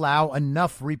even allow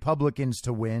enough Republicans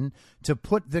to win to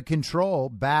put the control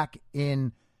back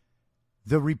in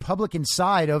the Republican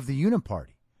side of the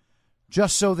Uniparty,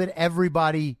 just so that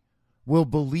everybody will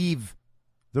believe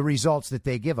the results that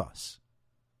they give us.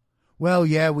 Well,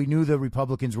 yeah, we knew the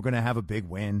Republicans were going to have a big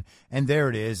win, and there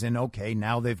it is. And okay,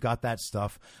 now they've got that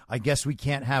stuff. I guess we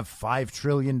can't have $5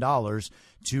 trillion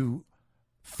to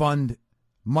fund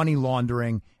money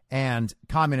laundering and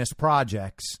communist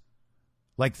projects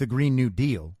like the Green New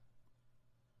Deal.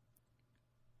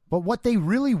 But what they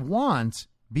really want,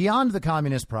 beyond the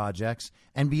communist projects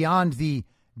and beyond the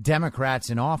Democrats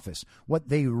in office, what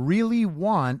they really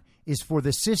want is for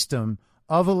the system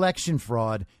of election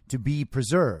fraud to be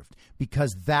preserved,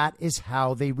 because that is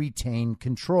how they retain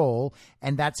control,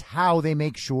 and that's how they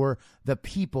make sure the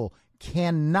people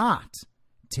cannot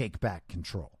take back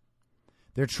control.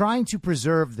 They're trying to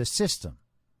preserve the system.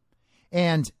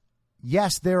 And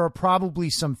yes, there are probably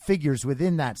some figures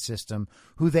within that system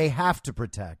who they have to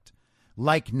protect,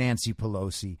 like Nancy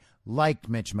Pelosi, like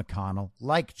Mitch McConnell,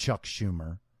 like Chuck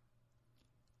Schumer,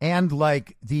 and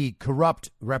like the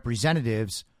corrupt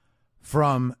representatives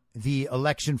from the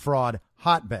election fraud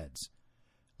hotbeds,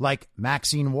 like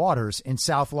Maxine Waters in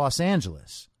South Los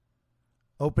Angeles,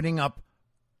 opening up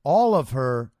all of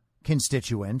her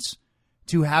constituents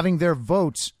to having their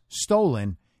votes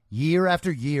stolen year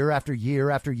after year after year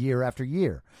after year after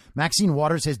year. Maxine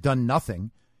Waters has done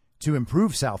nothing to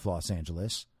improve South Los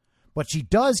Angeles, but she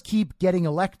does keep getting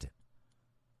elected.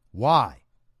 Why?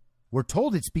 We're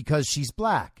told it's because she's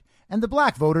black, and the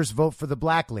black voters vote for the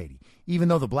black lady, even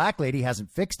though the black lady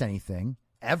hasn't fixed anything,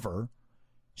 ever.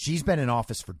 She's been in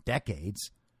office for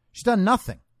decades. She's done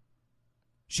nothing.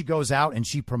 She goes out and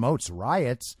she promotes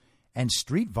riots and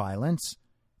street violence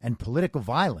and political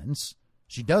violence.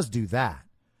 She does do that.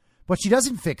 But she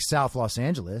doesn't fix South Los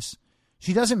Angeles.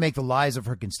 She doesn't make the lives of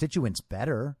her constituents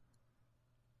better.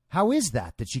 How is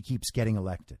that she keeps getting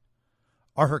elected?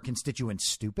 Are her constituents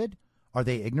stupid? Are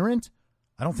they ignorant?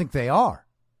 I don't think they are.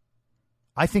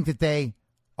 I think that they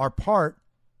are part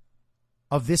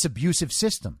of this abusive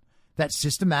system that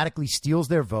systematically steals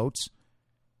their votes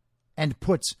and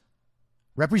puts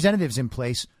representatives in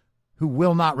place who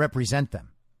will not represent them,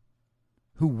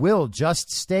 who will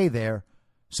just stay there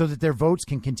so that their votes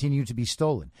can continue to be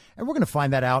stolen. And we're going to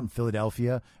find that out in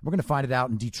Philadelphia. We're going to find it out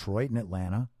in Detroit and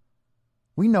Atlanta.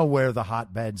 We know where the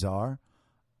hotbeds are,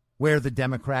 where the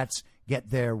Democrats get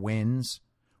their wins,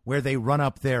 where they run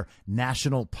up their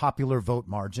national popular vote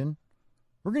margin.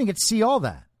 We're going to get to see all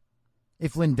that.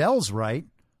 If Lindell's right,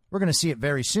 we're going to see it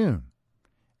very soon.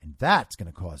 And that's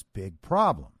going to cause big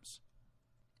problems.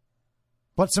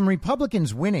 But some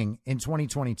Republicans winning in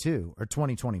 2022 or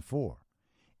 2024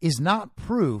 is not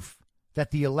proof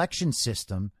that the election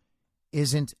system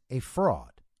isn't a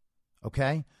fraud.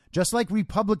 Okay? Just like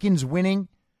Republicans winning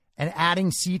and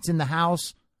adding seats in the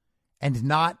House and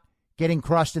not getting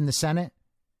crushed in the Senate,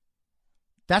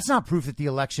 that's not proof that the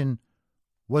election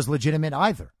was legitimate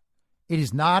either. It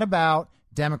is not about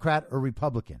Democrat or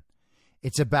Republican.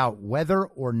 It's about whether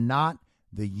or not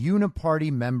the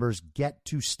uniparty members get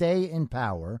to stay in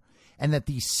power and that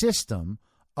the system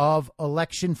of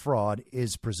election fraud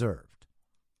is preserved.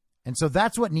 And so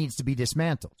that's what needs to be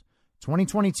dismantled.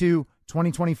 2022,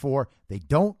 2024, they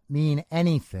don't mean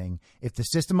anything if the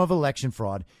system of election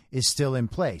fraud is still in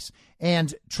place.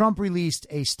 And Trump released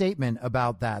a statement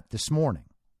about that this morning.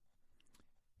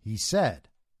 He said,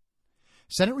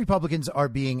 Senate Republicans are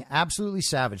being absolutely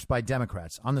savaged by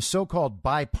Democrats on the so-called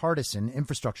bipartisan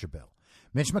infrastructure bill.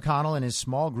 Mitch McConnell and his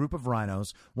small group of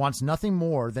rhinos wants nothing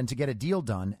more than to get a deal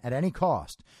done at any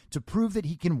cost to prove that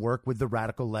he can work with the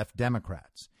radical left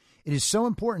Democrats. It is so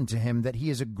important to him that he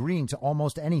is agreeing to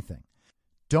almost anything.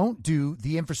 Don't do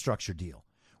the infrastructure deal.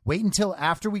 Wait until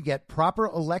after we get proper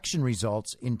election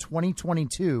results in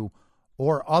 2022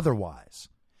 or otherwise,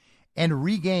 and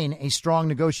regain a strong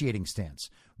negotiating stance.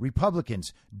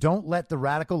 Republicans, don't let the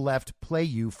radical left play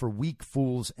you for weak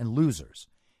fools and losers.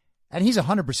 And he's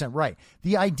 100% right.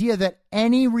 The idea that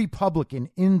any Republican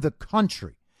in the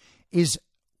country is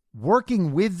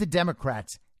working with the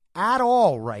Democrats at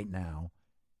all right now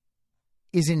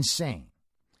is insane.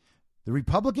 The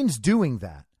Republicans doing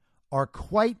that are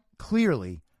quite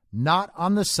clearly not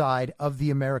on the side of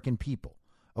the American people.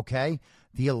 Okay?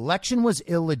 The election was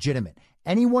illegitimate.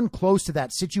 Anyone close to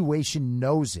that situation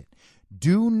knows it.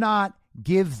 Do not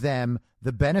give them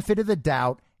the benefit of the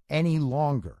doubt any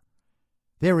longer.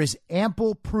 There is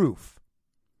ample proof.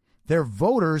 Their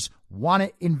voters want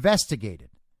it investigated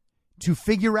to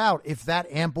figure out if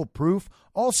that ample proof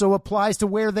also applies to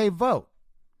where they vote.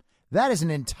 That is an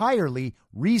entirely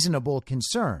reasonable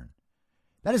concern.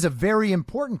 That is a very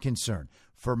important concern.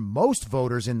 For most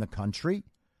voters in the country,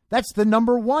 that's the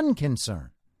number one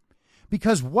concern.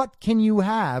 Because what can you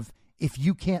have if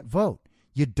you can't vote?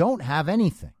 You don't have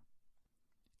anything.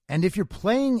 And if you're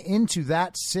playing into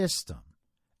that system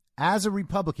as a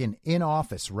Republican in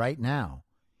office right now,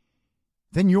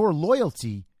 then your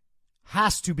loyalty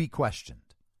has to be questioned.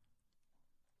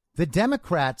 The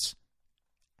Democrats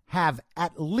have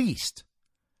at least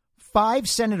 5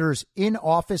 senators in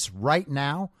office right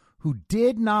now who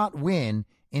did not win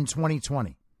in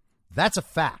 2020. That's a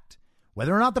fact.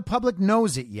 Whether or not the public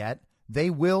knows it yet, they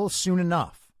will soon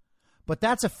enough. But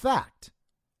that's a fact.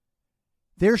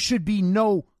 There should be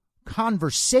no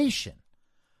conversation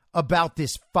about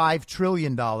this $5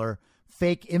 trillion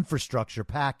fake infrastructure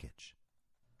package.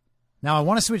 Now, I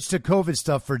want to switch to COVID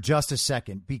stuff for just a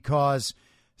second because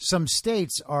some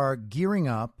states are gearing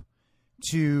up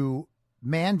to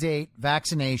mandate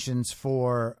vaccinations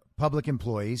for public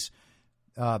employees.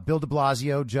 Bill de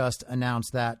Blasio just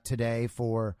announced that today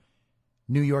for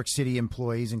New York City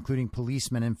employees, including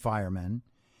policemen and firemen.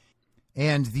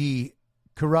 And the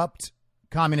corrupt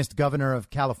communist governor of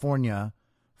California,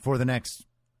 for the next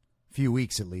few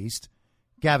weeks at least,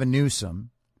 Gavin Newsom,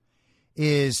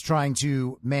 is trying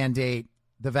to mandate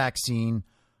the vaccine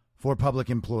for public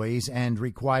employees and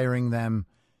requiring them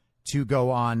to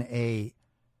go on a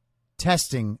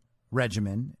testing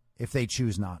regimen if they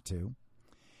choose not to.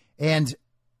 And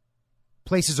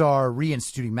places are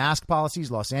reinstituting mask policies.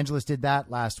 Los Angeles did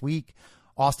that last week.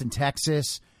 Austin,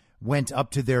 Texas went up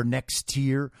to their next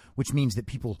tier, which means that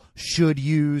people should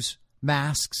use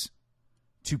masks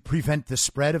to prevent the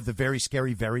spread of the very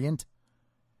scary variant.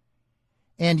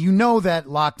 And you know that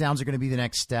lockdowns are going to be the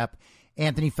next step.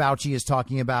 Anthony Fauci is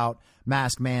talking about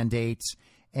mask mandates,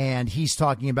 and he's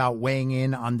talking about weighing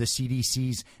in on the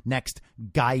CDC's next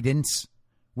guidance,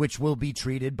 which will be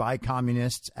treated by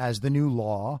communists as the new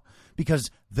law because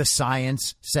the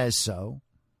science says so.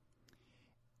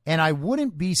 And I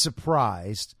wouldn't be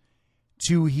surprised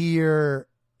to hear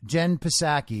Jen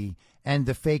Psaki and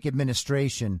the fake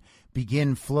administration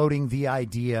begin floating the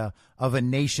idea of a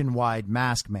nationwide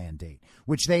mask mandate,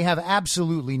 which they have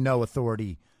absolutely no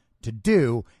authority to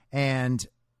do. And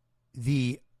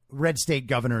the red state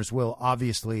governors will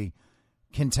obviously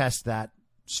contest that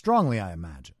strongly, I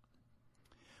imagine.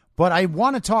 But I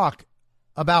want to talk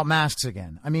about masks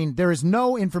again. I mean, there is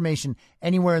no information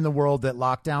anywhere in the world that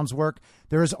lockdowns work.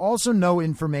 There is also no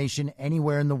information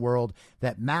anywhere in the world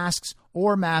that masks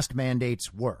or mask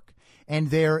mandates work. And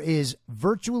there is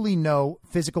virtually no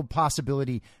physical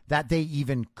possibility that they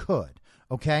even could.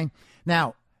 Okay?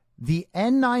 Now, the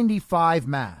N95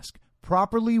 mask,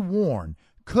 properly worn,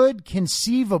 could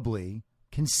conceivably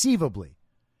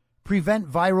prevent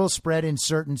viral spread in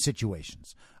certain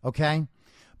situations. Okay?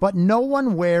 But no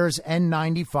one wears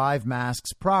N95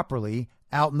 masks properly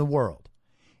out in the world.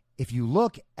 If you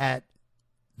look at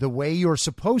the way you're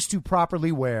supposed to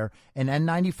properly wear an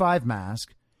N95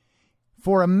 mask,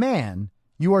 for a man,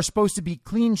 you are supposed to be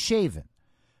clean shaven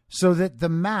so that the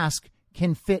mask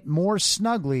can fit more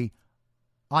snugly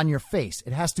on your face.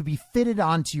 It has to be fitted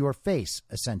onto your face,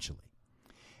 essentially.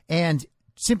 And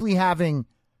simply having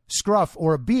scruff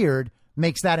or a beard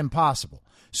makes that impossible.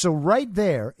 So right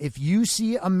there, if you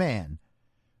see a man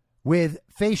with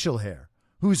facial hair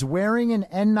who's wearing an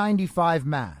N95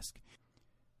 mask,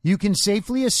 you can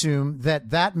safely assume that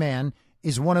that man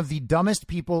is one of the dumbest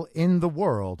people in the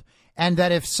world, and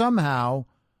that if somehow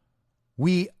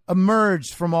we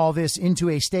emerged from all this into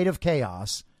a state of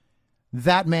chaos,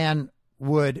 that man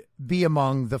would be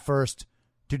among the first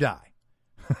to die.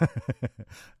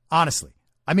 Honestly,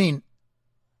 I mean,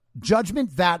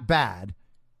 judgment that bad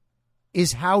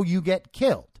is how you get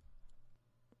killed,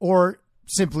 or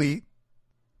simply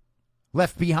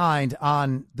left behind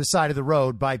on the side of the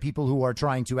road by people who are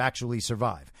trying to actually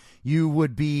survive. You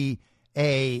would be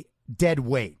a dead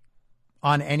weight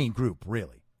on any group,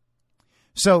 really.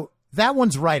 So that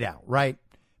one's right out, right?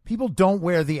 People don't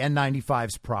wear the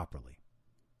N95s properly.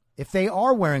 If they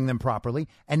are wearing them properly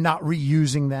and not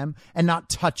reusing them and not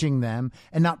touching them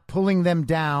and not pulling them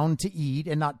down to eat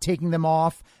and not taking them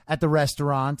off at the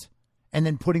restaurant and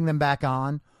then putting them back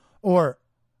on, or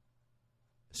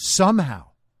somehow,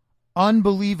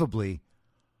 unbelievably,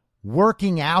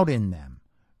 working out in them,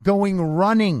 going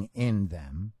running in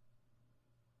them,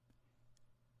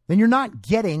 then you're not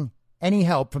getting any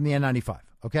help from the N95,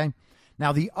 okay?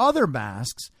 Now, the other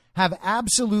masks have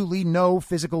absolutely no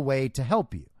physical way to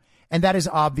help you, and that is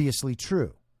obviously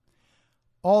true.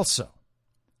 Also,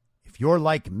 if you're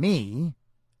like me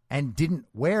and didn't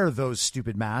wear those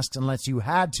stupid masks unless you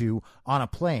had to on a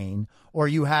plane, or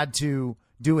you had to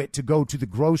do it to go to the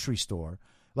grocery store,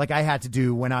 like I had to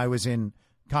do when I was in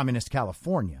communist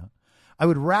California, I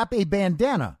would wrap a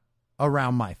bandana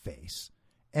around my face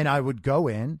and I would go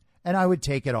in and I would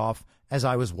take it off as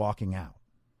I was walking out.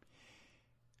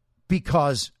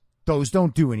 Because those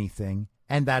don't do anything,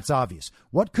 and that's obvious.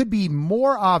 What could be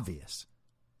more obvious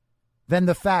than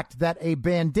the fact that a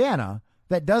bandana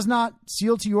that does not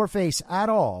seal to your face at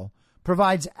all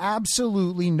provides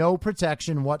absolutely no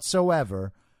protection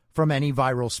whatsoever from any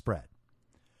viral spread?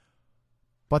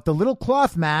 But the little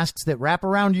cloth masks that wrap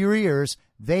around your ears,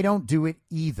 they don't do it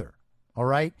either. All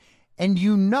right? And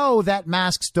you know that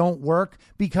masks don't work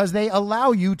because they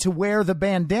allow you to wear the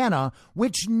bandana,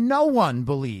 which no one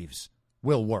believes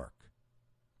will work.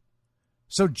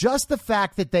 So just the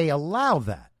fact that they allow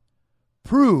that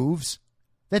proves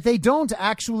that they don't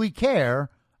actually care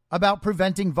about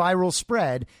preventing viral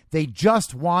spread. They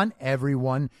just want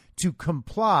everyone to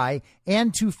comply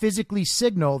and to physically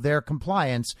signal their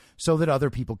compliance so that other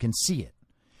people can see it.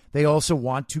 They also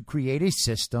want to create a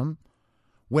system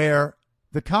where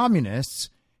the communists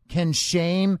can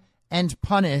shame and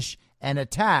punish and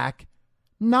attack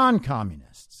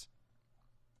non-communists.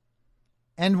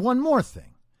 And one more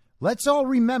thing. Let's all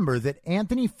remember that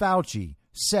Anthony Fauci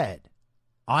said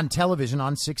on television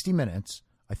on 60 Minutes,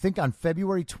 I think on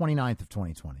February 29th of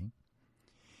 2020,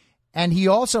 and he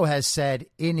also has said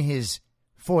in his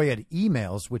FOIA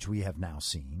emails, which we have now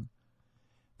seen,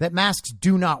 that masks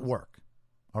do not work.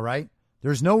 All right?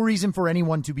 There's no reason for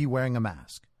anyone to be wearing a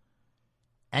mask.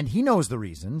 And he knows the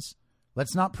reasons.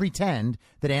 Let's not pretend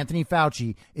that Anthony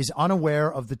Fauci is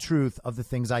unaware of the truth of the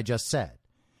things I just said.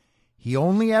 He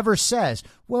only ever says,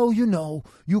 well, you know,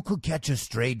 you could catch a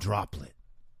stray droplet.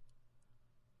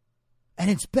 And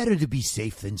it's better to be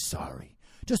safe than sorry.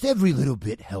 Just every little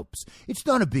bit helps. It's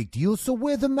not a big deal, so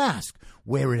wear the mask.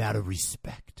 Wear it out of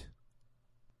respect.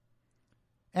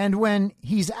 And when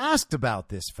he's asked about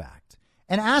this fact,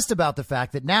 and asked about the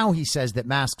fact that now he says that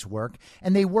masks work,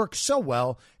 and they work so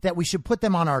well that we should put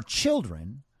them on our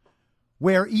children,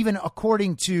 where even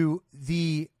according to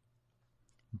the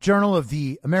Journal of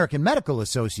the American Medical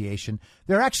Association,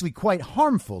 they're actually quite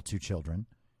harmful to children,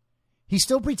 he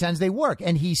still pretends they work.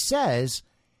 And he says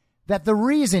that the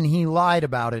reason he lied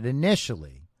about it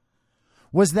initially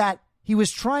was that he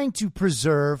was trying to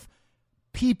preserve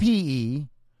PPE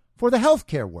for the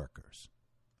healthcare workers.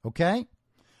 Okay?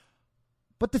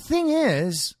 But the thing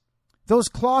is, those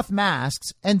cloth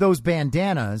masks and those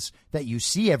bandanas that you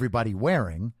see everybody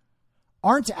wearing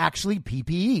aren't actually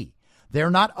PPE. They're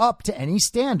not up to any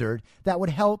standard that would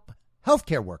help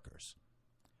healthcare workers.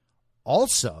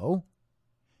 Also,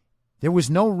 there was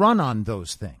no run on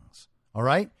those things. All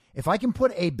right? If I can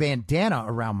put a bandana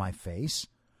around my face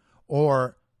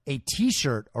or a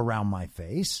T-shirt around my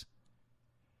face,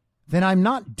 then I'm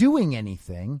not doing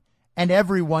anything and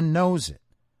everyone knows it.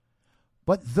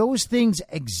 But those things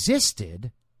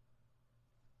existed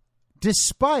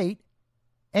despite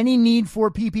any need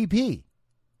for PPP.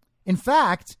 In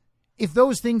fact, if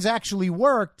those things actually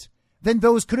worked, then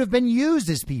those could have been used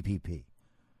as PPP.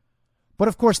 But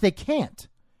of course they can't.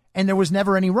 And there was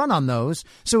never any run on those.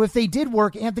 So if they did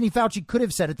work, Anthony Fauci could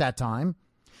have said at that time,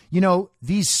 you know,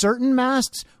 these certain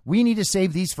masks, we need to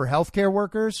save these for healthcare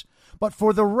workers. But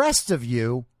for the rest of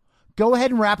you, go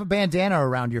ahead and wrap a bandana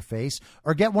around your face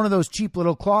or get one of those cheap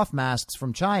little cloth masks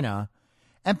from China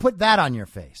and put that on your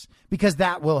face, because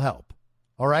that will help.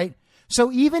 All right?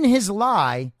 So even his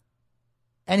lie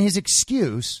and his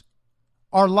excuse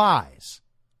are lies.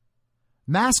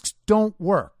 Masks don't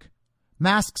work.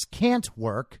 Masks can't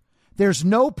work. There's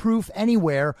no proof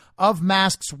anywhere of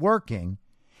masks working.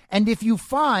 And if you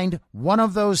find one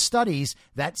of those studies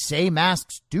that say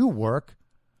masks do work,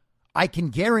 I can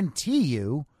guarantee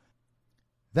you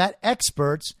that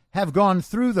experts have gone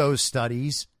through those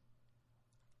studies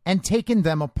and taken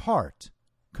them apart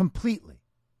completely.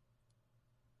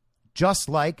 Just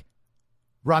like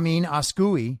Ramin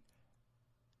Askoui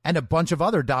and a bunch of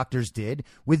other doctors did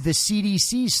with the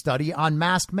CDC study on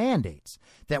mask mandates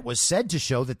that was said to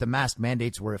show that the mask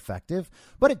mandates were effective,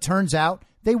 but it turns out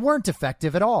they weren't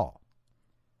effective at all.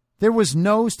 There was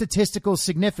no statistical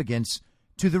significance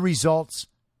to the results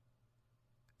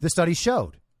the study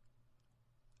showed.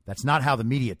 That's not how the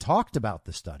media talked about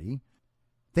the study.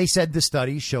 They said the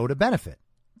study showed a benefit.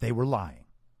 They were lying.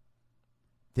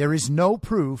 There is no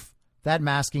proof that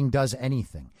masking does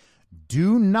anything.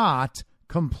 Do not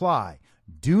comply.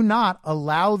 Do not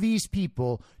allow these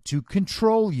people to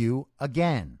control you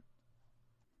again.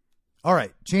 All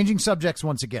right, changing subjects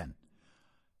once again.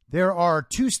 There are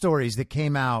two stories that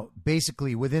came out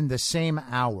basically within the same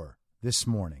hour this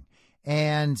morning,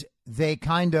 and they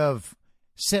kind of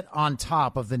sit on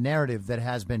top of the narrative that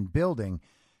has been building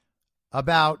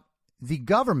about the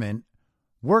government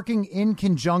working in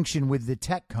conjunction with the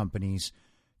tech companies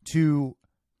to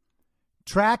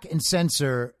track and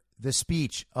censor the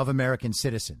speech of American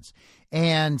citizens.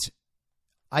 And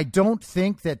I don't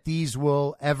think that these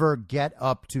will ever get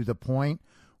up to the point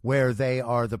where they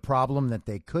are the problem that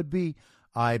they could be.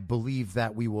 I believe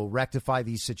that we will rectify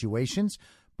these situations,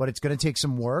 but it's going to take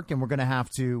some work, and we're going to have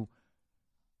to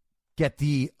get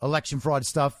the election fraud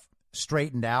stuff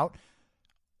straightened out.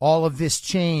 All of this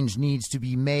change needs to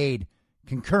be made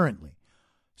concurrently.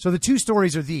 So the two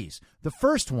stories are these. The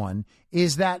first one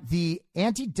is that the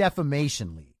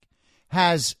Anti-Defamation League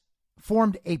has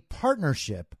formed a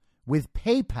partnership with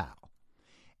PayPal,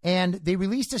 and they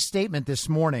released a statement this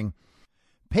morning.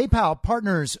 PayPal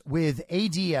partners with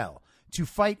ADL to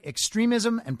fight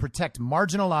extremism and protect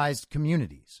marginalized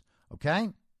communities. Okay?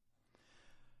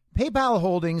 PayPal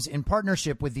Holdings, in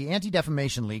partnership with the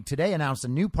Anti-Defamation League, today announced a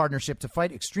new partnership to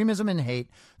fight extremism and hate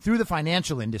through the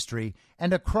financial industry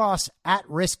and across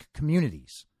at-risk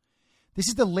communities. This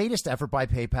is the latest effort by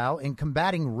PayPal in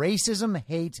combating racism,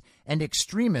 hate, and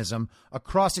extremism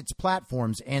across its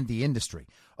platforms and the industry.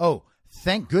 Oh,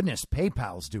 thank goodness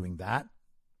PayPal's doing that.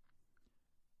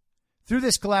 Through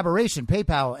this collaboration,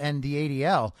 PayPal and the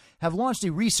ADL have launched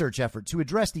a research effort to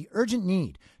address the urgent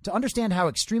need to understand how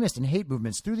extremist and hate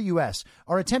movements through the U.S.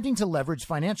 are attempting to leverage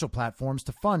financial platforms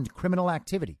to fund criminal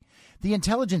activity. The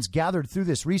intelligence gathered through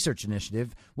this research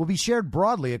initiative will be shared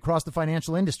broadly across the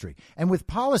financial industry and with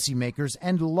policymakers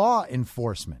and law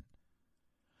enforcement.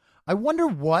 I wonder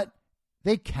what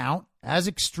they count as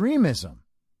extremism.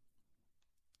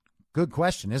 Good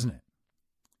question, isn't it?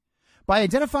 By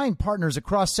identifying partners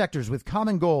across sectors with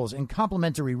common goals and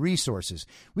complementary resources,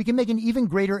 we can make an even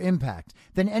greater impact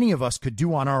than any of us could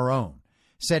do on our own,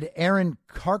 said Aaron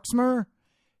Karksmer,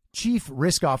 Chief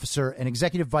Risk Officer and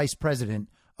Executive Vice President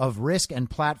of Risk and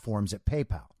Platforms at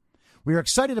PayPal. We are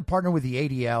excited to partner with the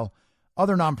ADL,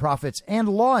 other nonprofits, and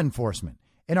law enforcement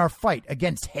in our fight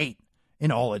against hate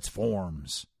in all its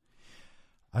forms.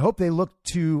 I hope they look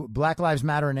to Black Lives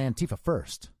Matter and Antifa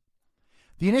first.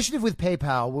 The initiative with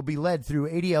PayPal will be led through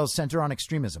ADL's Center on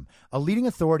Extremism, a leading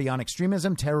authority on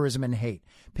extremism, terrorism, and hate.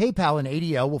 PayPal and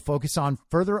ADL will focus on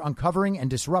further uncovering and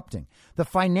disrupting the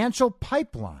financial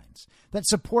pipelines that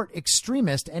support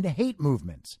extremist and hate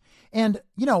movements. And,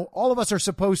 you know, all of us are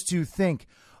supposed to think,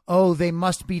 oh, they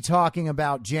must be talking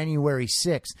about January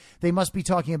 6th. They must be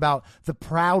talking about the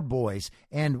Proud Boys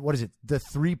and, the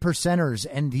 3%ers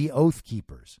and the Oath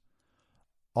Keepers.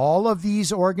 All of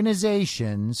these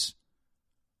organizations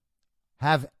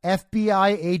have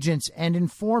FBI agents and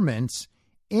informants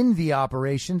in the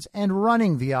operations and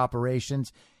running the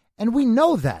operations, and we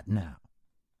know that now.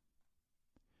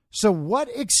 So what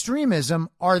extremism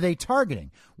are they targeting?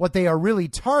 What they are really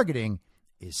targeting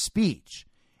is speech,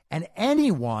 and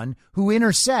anyone who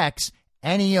intersects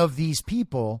any of these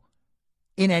people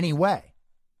in any way.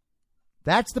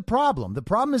 That's the problem. The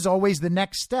problem is always the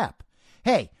next step.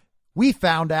 Hey, we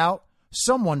found out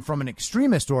someone from an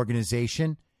extremist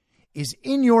organization is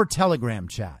in your Telegram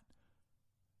chat.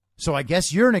 So I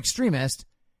guess you're an extremist,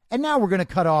 and now we're going to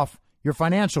cut off your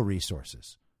financial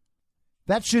resources.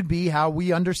 That should be how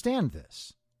we understand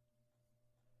this.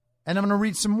 And I'm going to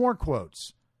read some more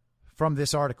quotes from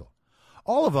this article.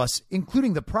 All of us,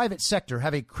 including the private sector,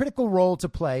 have a critical role to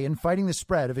play in fighting the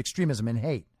spread of extremism and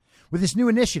hate. With this new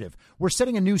initiative, we're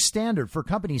setting a new standard for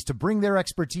companies to bring their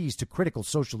expertise to critical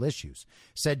social issues,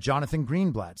 said Jonathan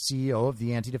Greenblatt, CEO of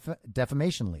the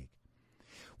Anti-Defamation League.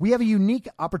 We have a unique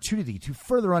opportunity to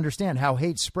further understand how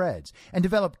hate spreads and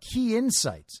develop key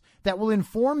insights that will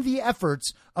inform the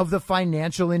efforts of the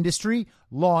financial industry,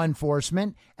 law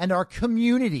enforcement, and our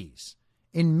communities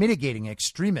in mitigating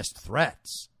extremist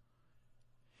threats.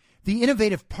 The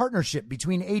innovative partnership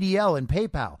between ADL and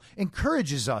PayPal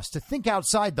encourages us to think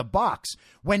outside the box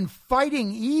when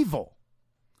fighting evil,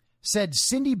 said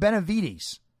Cindy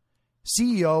Benavides,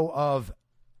 CEO of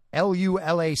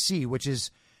LULAC, which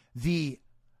is the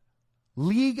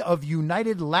League of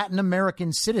United Latin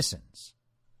American Citizens.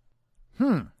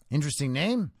 Interesting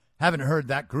name. Haven't heard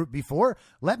that group before.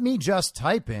 Let me just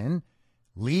type in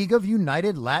League of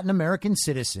United Latin American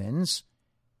Citizens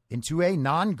into a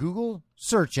non-Google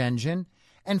search engine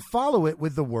and follow it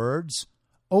with the words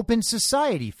Open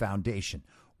Society Foundation.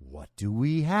 What do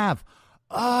we have?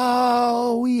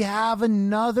 Oh, we have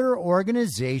another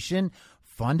organization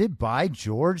funded by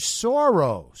George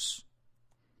Soros.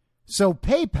 So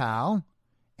PayPal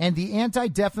and the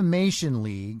Anti-Defamation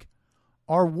League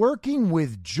are working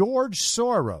with George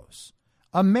Soros,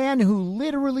 a man who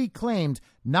literally claimed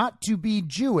not to be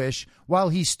Jewish while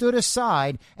he stood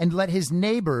aside and let his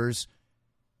neighbors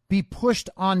be pushed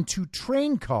onto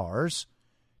train cars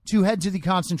to head to the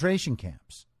concentration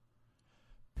camps.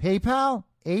 PayPal,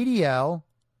 ADL,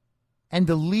 and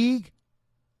the League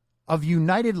of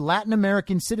United Latin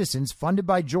American Citizens, funded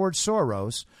by George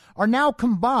Soros, are now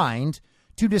combined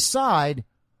to decide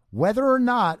whether or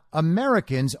not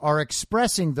Americans are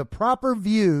expressing the proper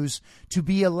views to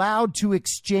be allowed to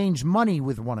exchange money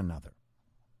with one another.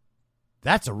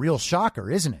 That's a real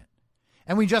shocker, isn't it?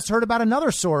 And we just heard about another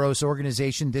Soros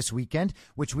organization this weekend,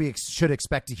 which we should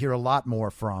expect to hear a lot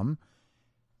more from.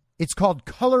 It's called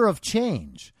Color of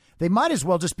Change. They might as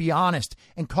well just be honest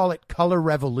and call it Color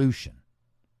Revolution.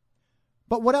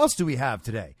 But what else do we have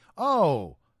today?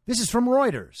 Oh, this is from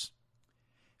Reuters.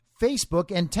 Facebook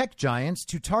and tech giants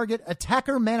to target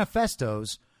attacker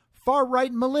manifestos,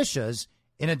 far-right militias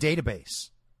in a database.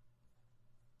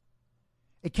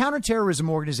 A counterterrorism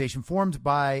organization formed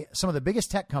by some of the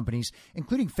biggest tech companies,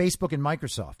 including Facebook and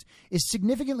Microsoft, is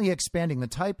significantly expanding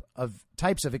the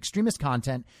types of extremist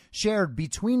content shared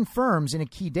between firms in a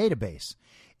key database,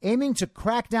 aiming to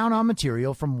crack down on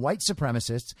material from white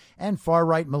supremacists and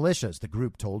far-right militias, the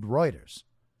group told Reuters.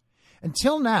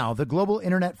 Until now, the Global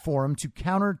Internet Forum to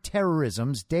Counter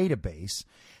Terrorism's database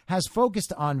has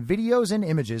focused on videos and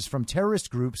images from terrorist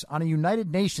groups on a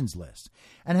United Nations list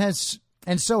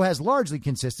and so has largely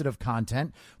consisted of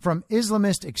content from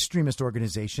Islamist extremist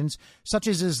organizations such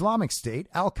as Islamic State,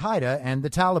 Al-Qaeda, and the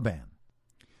Taliban.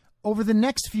 Over the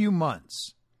next few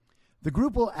months, the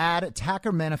group will add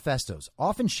attacker manifestos,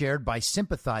 often shared by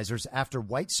sympathizers after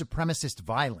white supremacist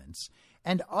violence,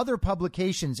 and other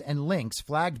publications and links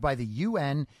flagged by the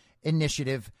UN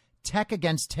initiative Tech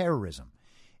Against Terrorism.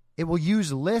 It will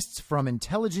use lists from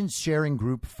intelligence sharing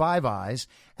group Five Eyes,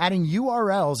 adding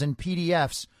URLs and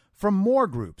PDFs from more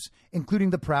groups, including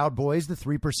the Proud Boys, the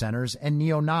Three Percenters, and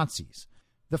neo-Nazis.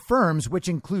 The firms, which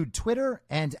include Twitter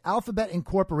and Alphabet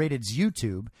Incorporated's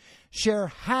YouTube, share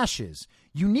hashes,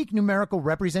 unique numerical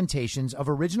representations of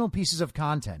original pieces of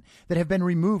content that have been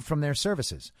removed from their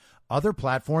services. Other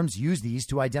platforms use these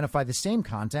to identify the same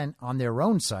content on their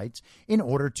own sites in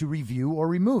order to review or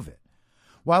remove it.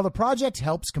 While the project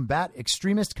helps combat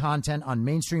extremist content on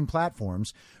mainstream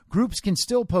platforms, groups can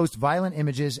still post violent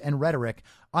images and rhetoric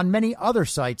on many other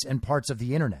sites and parts of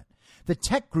the internet. The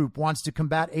tech group wants to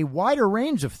combat a wider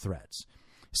range of threats,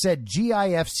 said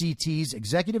GIFCT's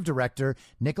executive director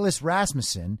Nicholas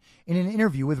Rasmussen in an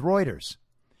interview with Reuters.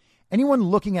 Anyone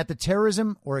looking at the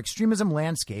terrorism or extremism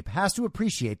landscape has to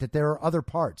appreciate that there are other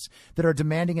parts that are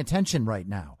demanding attention right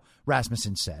now,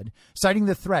 Rasmussen said, citing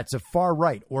the threats of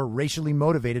far-right or racially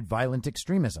motivated violent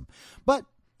extremism. But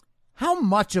how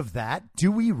much of that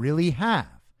do we really have?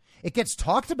 It gets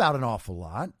talked about an awful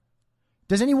lot.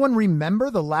 Does anyone remember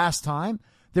the last time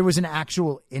there was an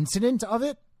actual incident of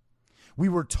it? We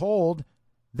were told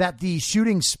that the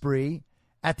shooting spree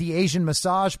at the Asian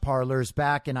massage parlors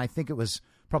back in, I think it was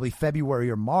probably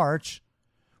February or March,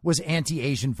 was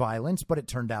anti-Asian violence, but it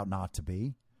turned out not to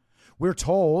be. We're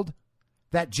told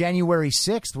that January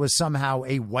 6th was somehow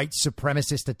a white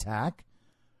supremacist attack,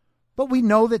 but we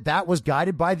know that that was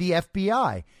guided by the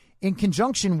FBI in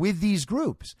conjunction with these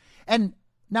groups. And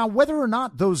now, whether or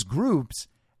not those groups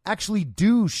actually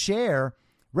do share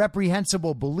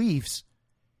reprehensible beliefs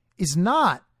is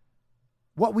not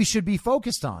what we should be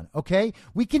focused on, okay?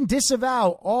 We can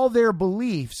disavow all their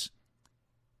beliefs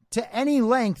to any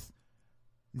length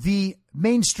the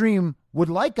mainstream would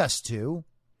like us to,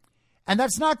 and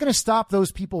that's not going to stop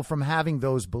those people from having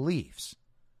those beliefs.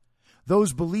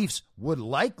 Those beliefs would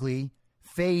likely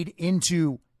fade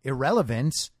into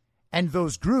irrelevance, and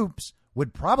those groups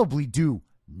would probably do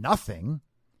nothing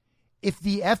if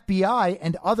the FBI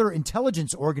and other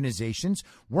intelligence organizations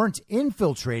weren't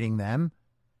infiltrating them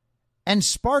and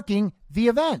sparking the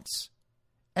events.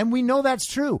 And we know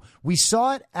that's true. We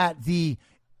saw it at the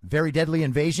very deadly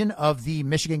invasion of the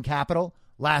Michigan Capitol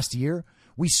last year.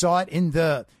 We saw it in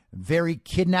the very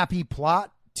kidnappy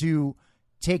plot to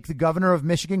take the governor of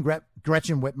Michigan,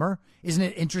 Gretchen Whitmer. Isn't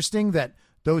it interesting that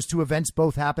those two events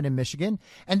both happened in Michigan?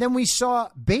 And then we saw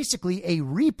basically a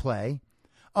replay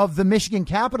of the Michigan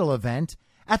Capitol event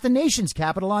at the nation's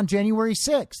capital on January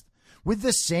 6th, with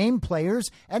the same players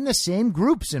and the same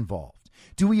groups involved.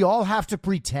 Do we all have to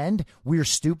pretend we're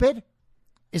stupid?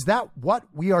 Is that what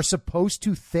we are supposed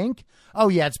to think? Oh,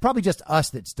 yeah, it's probably just us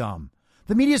that's dumb.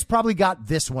 The media's probably got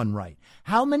this one right.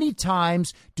 How many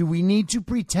times do we need to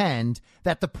pretend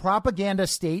that the propaganda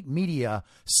state media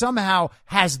somehow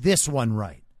has this one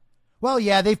right? Well,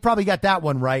 yeah, they've probably got that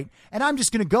one right. And I'm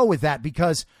just going to go with that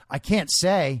because I can't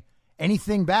say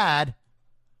anything bad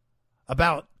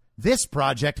about this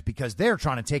project because they're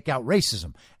trying to take out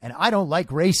racism. And I don't like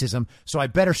racism, so I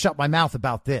better shut my mouth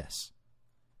about this.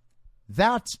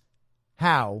 That's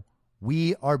how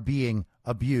we are being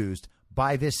abused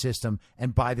by this system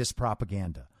and by this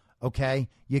propaganda. Okay?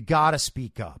 You got to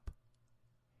speak up.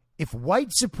 If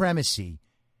white supremacy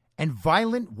and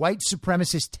violent white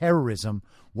supremacist terrorism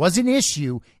was an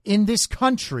issue in this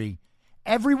country,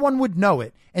 everyone would know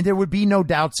it and there would be no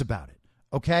doubts about it.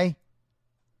 Okay?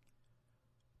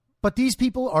 But these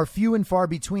people are few and far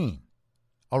between.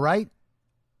 All right?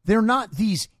 They're not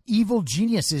these evil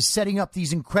geniuses setting up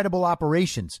these incredible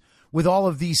operations with all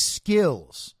of these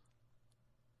skills.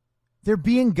 They're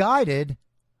being guided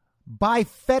by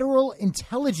federal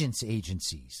intelligence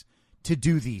agencies to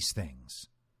do these things.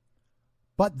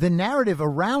 But the narrative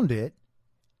around it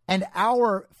and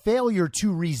our failure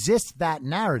to resist that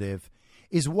narrative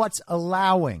is what's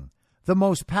allowing the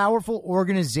most powerful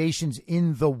organizations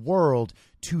in the world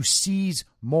to seize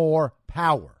more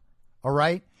power. All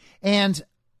right? And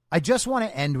I just want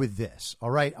to end with this.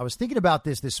 All right? I was thinking about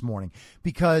this morning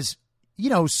because, you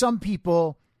know, some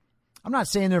people, I'm not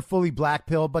saying they're fully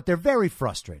black-pilled, but they're very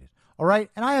frustrated. All right?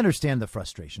 And I understand the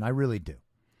frustration. I really do.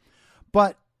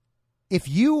 But if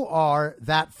you are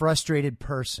that frustrated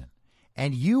person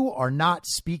and you are not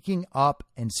speaking up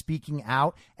and speaking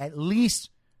out, at least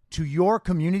to your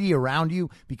community around you,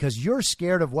 because you're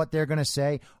scared of what they're going to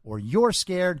say, or you're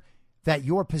scared that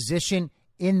your position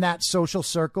in that social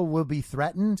circle will be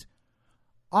threatened,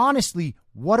 honestly,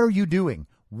 what are you doing?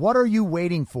 What are you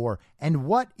waiting for? And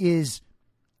what is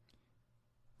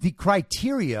the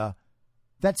criteria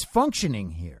that's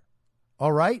functioning here?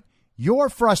 All right? You're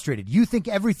frustrated. You think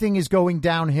everything is going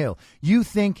downhill. You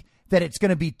think that it's going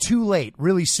to be too late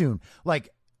really soon. Like,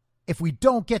 if we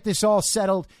don't get this all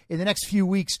settled in the next few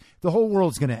weeks, the whole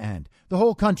world's going to end. The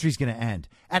whole country's going to end.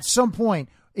 At some point,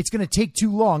 it's going to take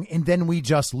too long, and then we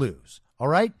just lose. All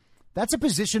right? That's a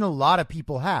position a lot of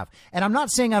people have. And I'm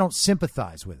not saying I don't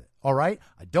sympathize with it. All right?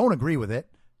 I don't agree with it.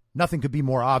 Nothing could be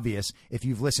more obvious if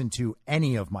you've listened to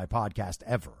any of my podcast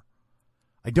ever.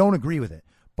 I don't agree with it.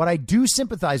 But I do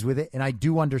sympathize with it, and I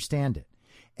do understand it.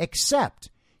 Except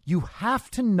you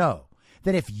have to know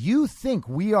that if you think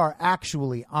we are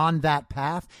actually on that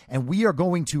path and we are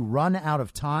going to run out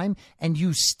of time and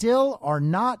you still are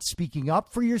not speaking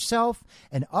up for yourself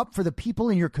and up for the people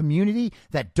in your community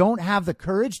that don't have the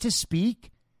courage to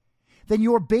speak, then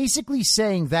you're basically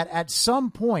saying that at some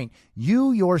point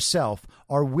you yourself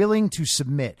are willing to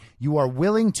submit, you are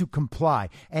willing to comply,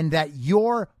 and that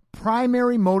your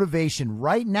primary motivation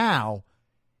right now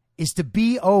is to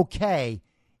be okay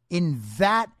in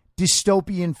that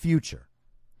dystopian future.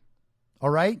 All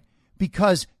right?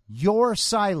 Because your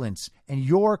silence and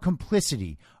your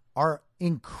complicity are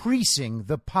increasing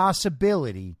the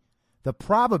possibility, the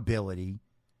probability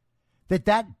that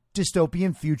that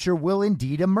dystopian future will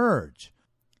indeed emerge.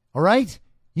 All right?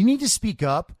 You need to speak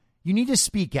up. You need to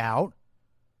speak out.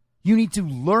 You need to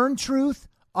learn truth,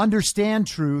 understand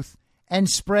truth, and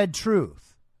spread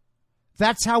truth.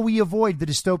 That's how we avoid the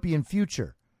dystopian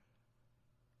future.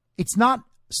 It's not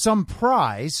some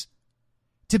prize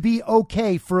to be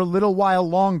okay for a little while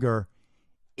longer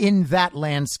in that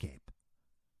landscape.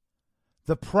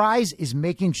 The prize is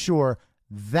making sure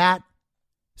that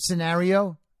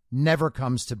scenario never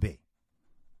comes to be.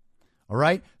 All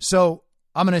right? So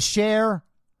I'm going to share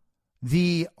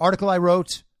the article I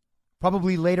wrote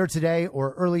probably later today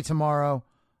or early tomorrow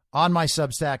on my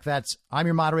Substack. That's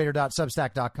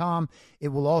imyourmoderator.substack.com. It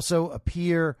will also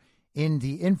appear in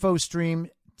the info stream,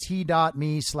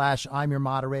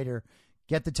 t.me/imyourmoderator.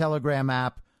 Get the Telegram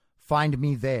app. Find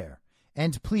me there.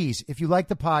 And please, if you like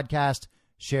the podcast,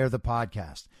 share the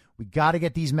podcast. We got to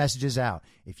get these messages out.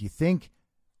 If you think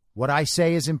what I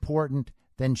say is important,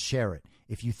 then share it.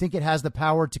 If you think it has the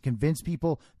power to convince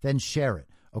people, then share it.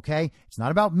 Okay? It's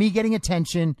not about me getting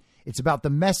attention. It's about the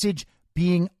message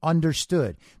being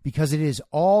understood, because it is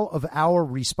all of our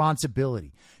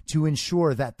responsibility to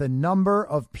ensure that the number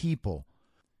of people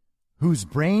whose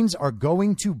brains are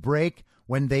going to break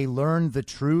when they learn the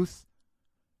truth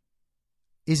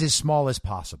is as small as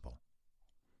possible.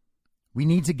 We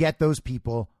need to get those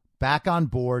people back on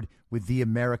board with the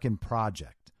American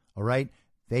project. All right?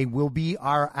 They will be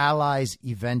our allies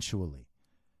eventually.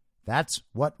 That's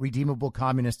what redeemable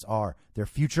communists are. They're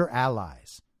future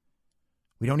allies.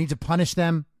 We don't need to punish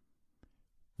them.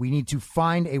 We need to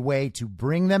find a way to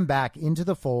bring them back into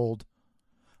the fold,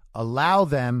 allow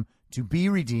them to be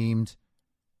redeemed,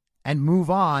 and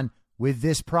move on with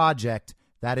this project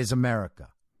that is America.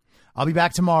 I'll be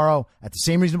back tomorrow at the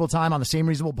same reasonable time on the same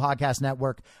reasonable podcast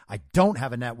network. I don't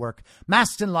have a network.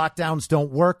 Masks and lockdowns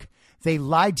don't work. They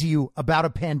lied to you about a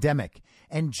pandemic.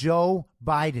 And Joe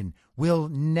Biden will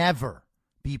never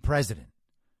be president.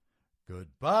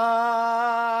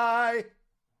 Goodbye.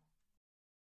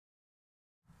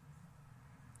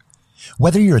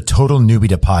 Whether you're a total newbie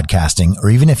to podcasting,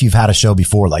 or even if you've had a show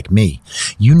before like me,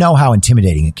 you know how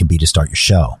intimidating it can be to start your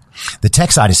show. The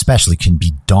tech side especially can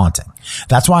be daunting.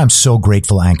 That's why I'm so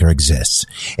grateful Anchor exists.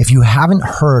 If you haven't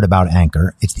heard about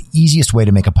Anchor, it's the easiest way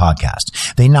to make a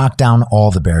podcast. They knock down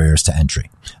all the barriers to entry.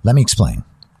 Let me explain.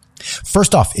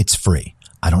 First off, it's free.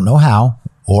 I don't know how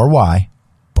or why,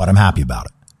 but I'm happy about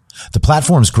it. The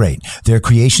platform's great. There are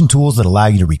creation tools that allow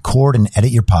you to record and edit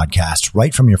your podcast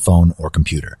right from your phone or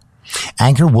computer.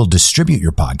 Anchor will distribute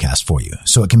your podcast for you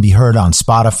so it can be heard on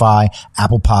Spotify,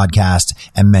 Apple Podcasts,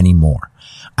 and many more.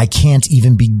 I can't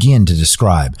even begin to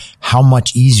describe how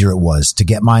much easier it was to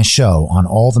get my show on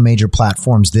all the major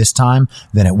platforms this time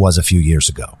than it was a few years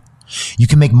ago. You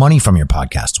can make money from your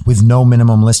podcast with no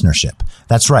minimum listenership.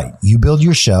 That's right. You build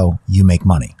your show, you make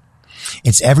money.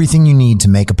 It's everything you need to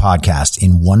make a podcast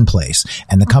in one place,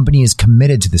 and the company is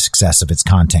committed to the success of its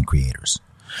content creators.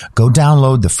 Go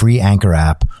download the free Anchor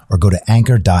app or go to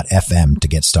anchor.fm to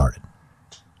get started.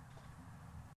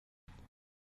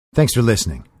 Thanks for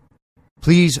listening.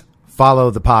 Please follow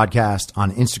the podcast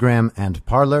on Instagram and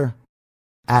Parler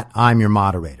at I'm Your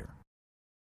Moderator.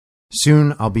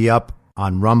 Soon I'll be up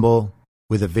on Rumble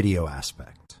with a video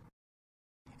aspect.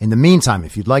 In the meantime,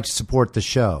 if you'd like to support the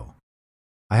show,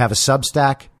 I have a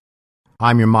Substack,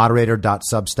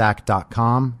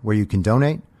 imyourmoderator.substack.com, where you can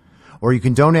donate. Or you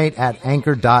can donate at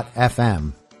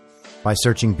anchor.fm by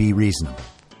searching Be Reasonable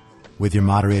with your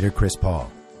moderator, Chris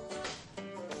Paul.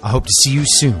 I hope to see you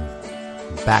soon.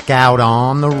 Back out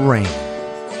on the range.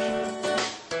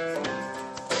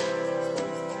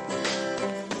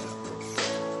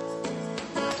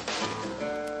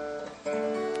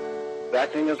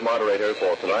 Acting as moderator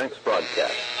for tonight's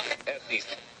broadcast.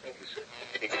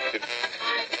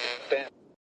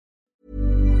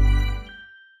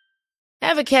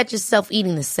 Ever catch yourself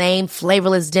eating the same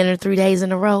flavorless dinner 3 days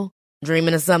in a row?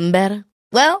 Dreaming of something better?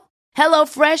 Well,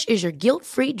 HelloFresh is your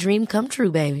guilt-free dream come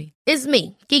true, baby. It's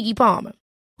me, Keke Palmer.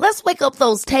 Let's wake up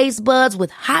those taste buds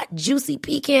with hot, juicy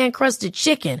pecan-crusted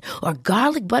chicken or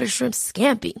garlic butter shrimp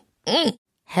scampi.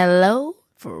 Hello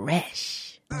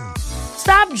Fresh.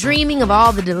 Stop dreaming of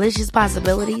all the delicious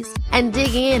possibilities and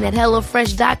dig in at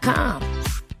HelloFresh.com.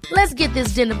 Let's get this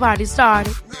dinner party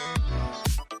started.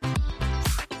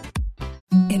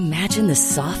 Imagine the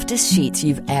softest sheets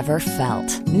you've ever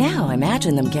felt. Now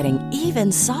imagine them getting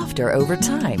even softer over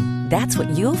time. That's what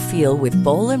you'll feel with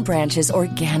Boll & Branch's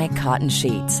organic cotton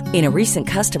sheets. In a recent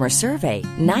customer survey,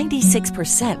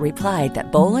 96% replied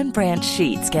that Boll & Branch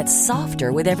sheets get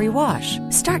softer with every wash.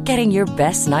 Start getting your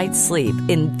best night's sleep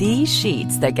in these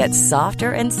sheets that get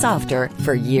softer and softer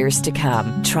for years to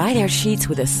come. Try their sheets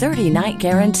with a 30-night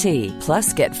guarantee.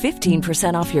 Plus, get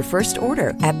 15% off your first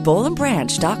order at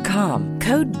bollandbranch.com.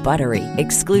 Code BUTTERY.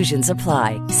 Exclusions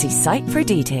apply. See site for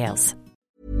details.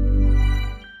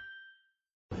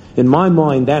 In my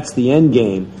mind, that's the end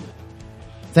game.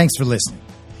 Thanks for listening.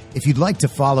 If you'd like to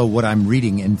follow what I'm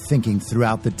reading and thinking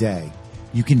throughout the day,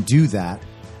 you can do that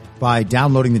by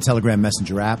downloading the Telegram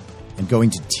Messenger app and going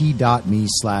to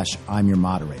t.me/I'm Your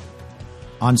Moderator.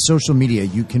 On social media,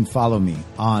 you can follow me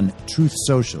on Truth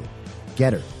Social,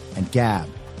 Getter, and Gab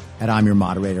at I'm Your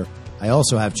Moderator. I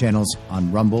also have channels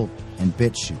on Rumble and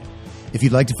BitChute. If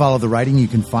you'd like to follow the writing, you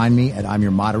can find me at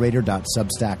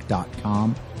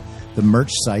imyourmoderator.substack.com. The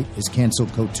merch site is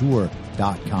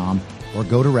cancelcouture.com, or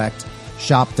go direct,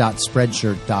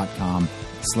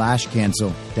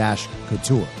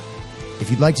 shop.spreadshirt.com/cancel-couture. If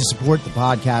you'd like to support the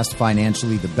podcast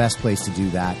financially, the best place to do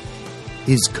that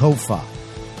is Ko-Fi.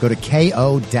 Go to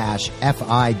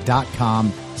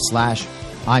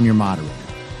ko-fi.com/I'm Your Moderator.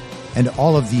 And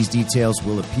all of these details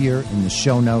will appear in the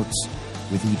show notes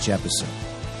with each episode.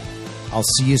 I'll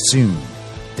see you soon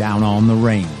down on the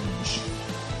range.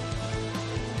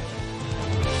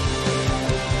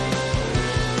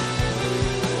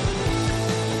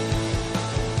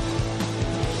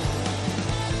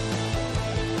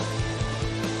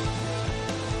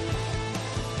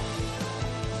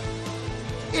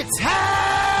 It's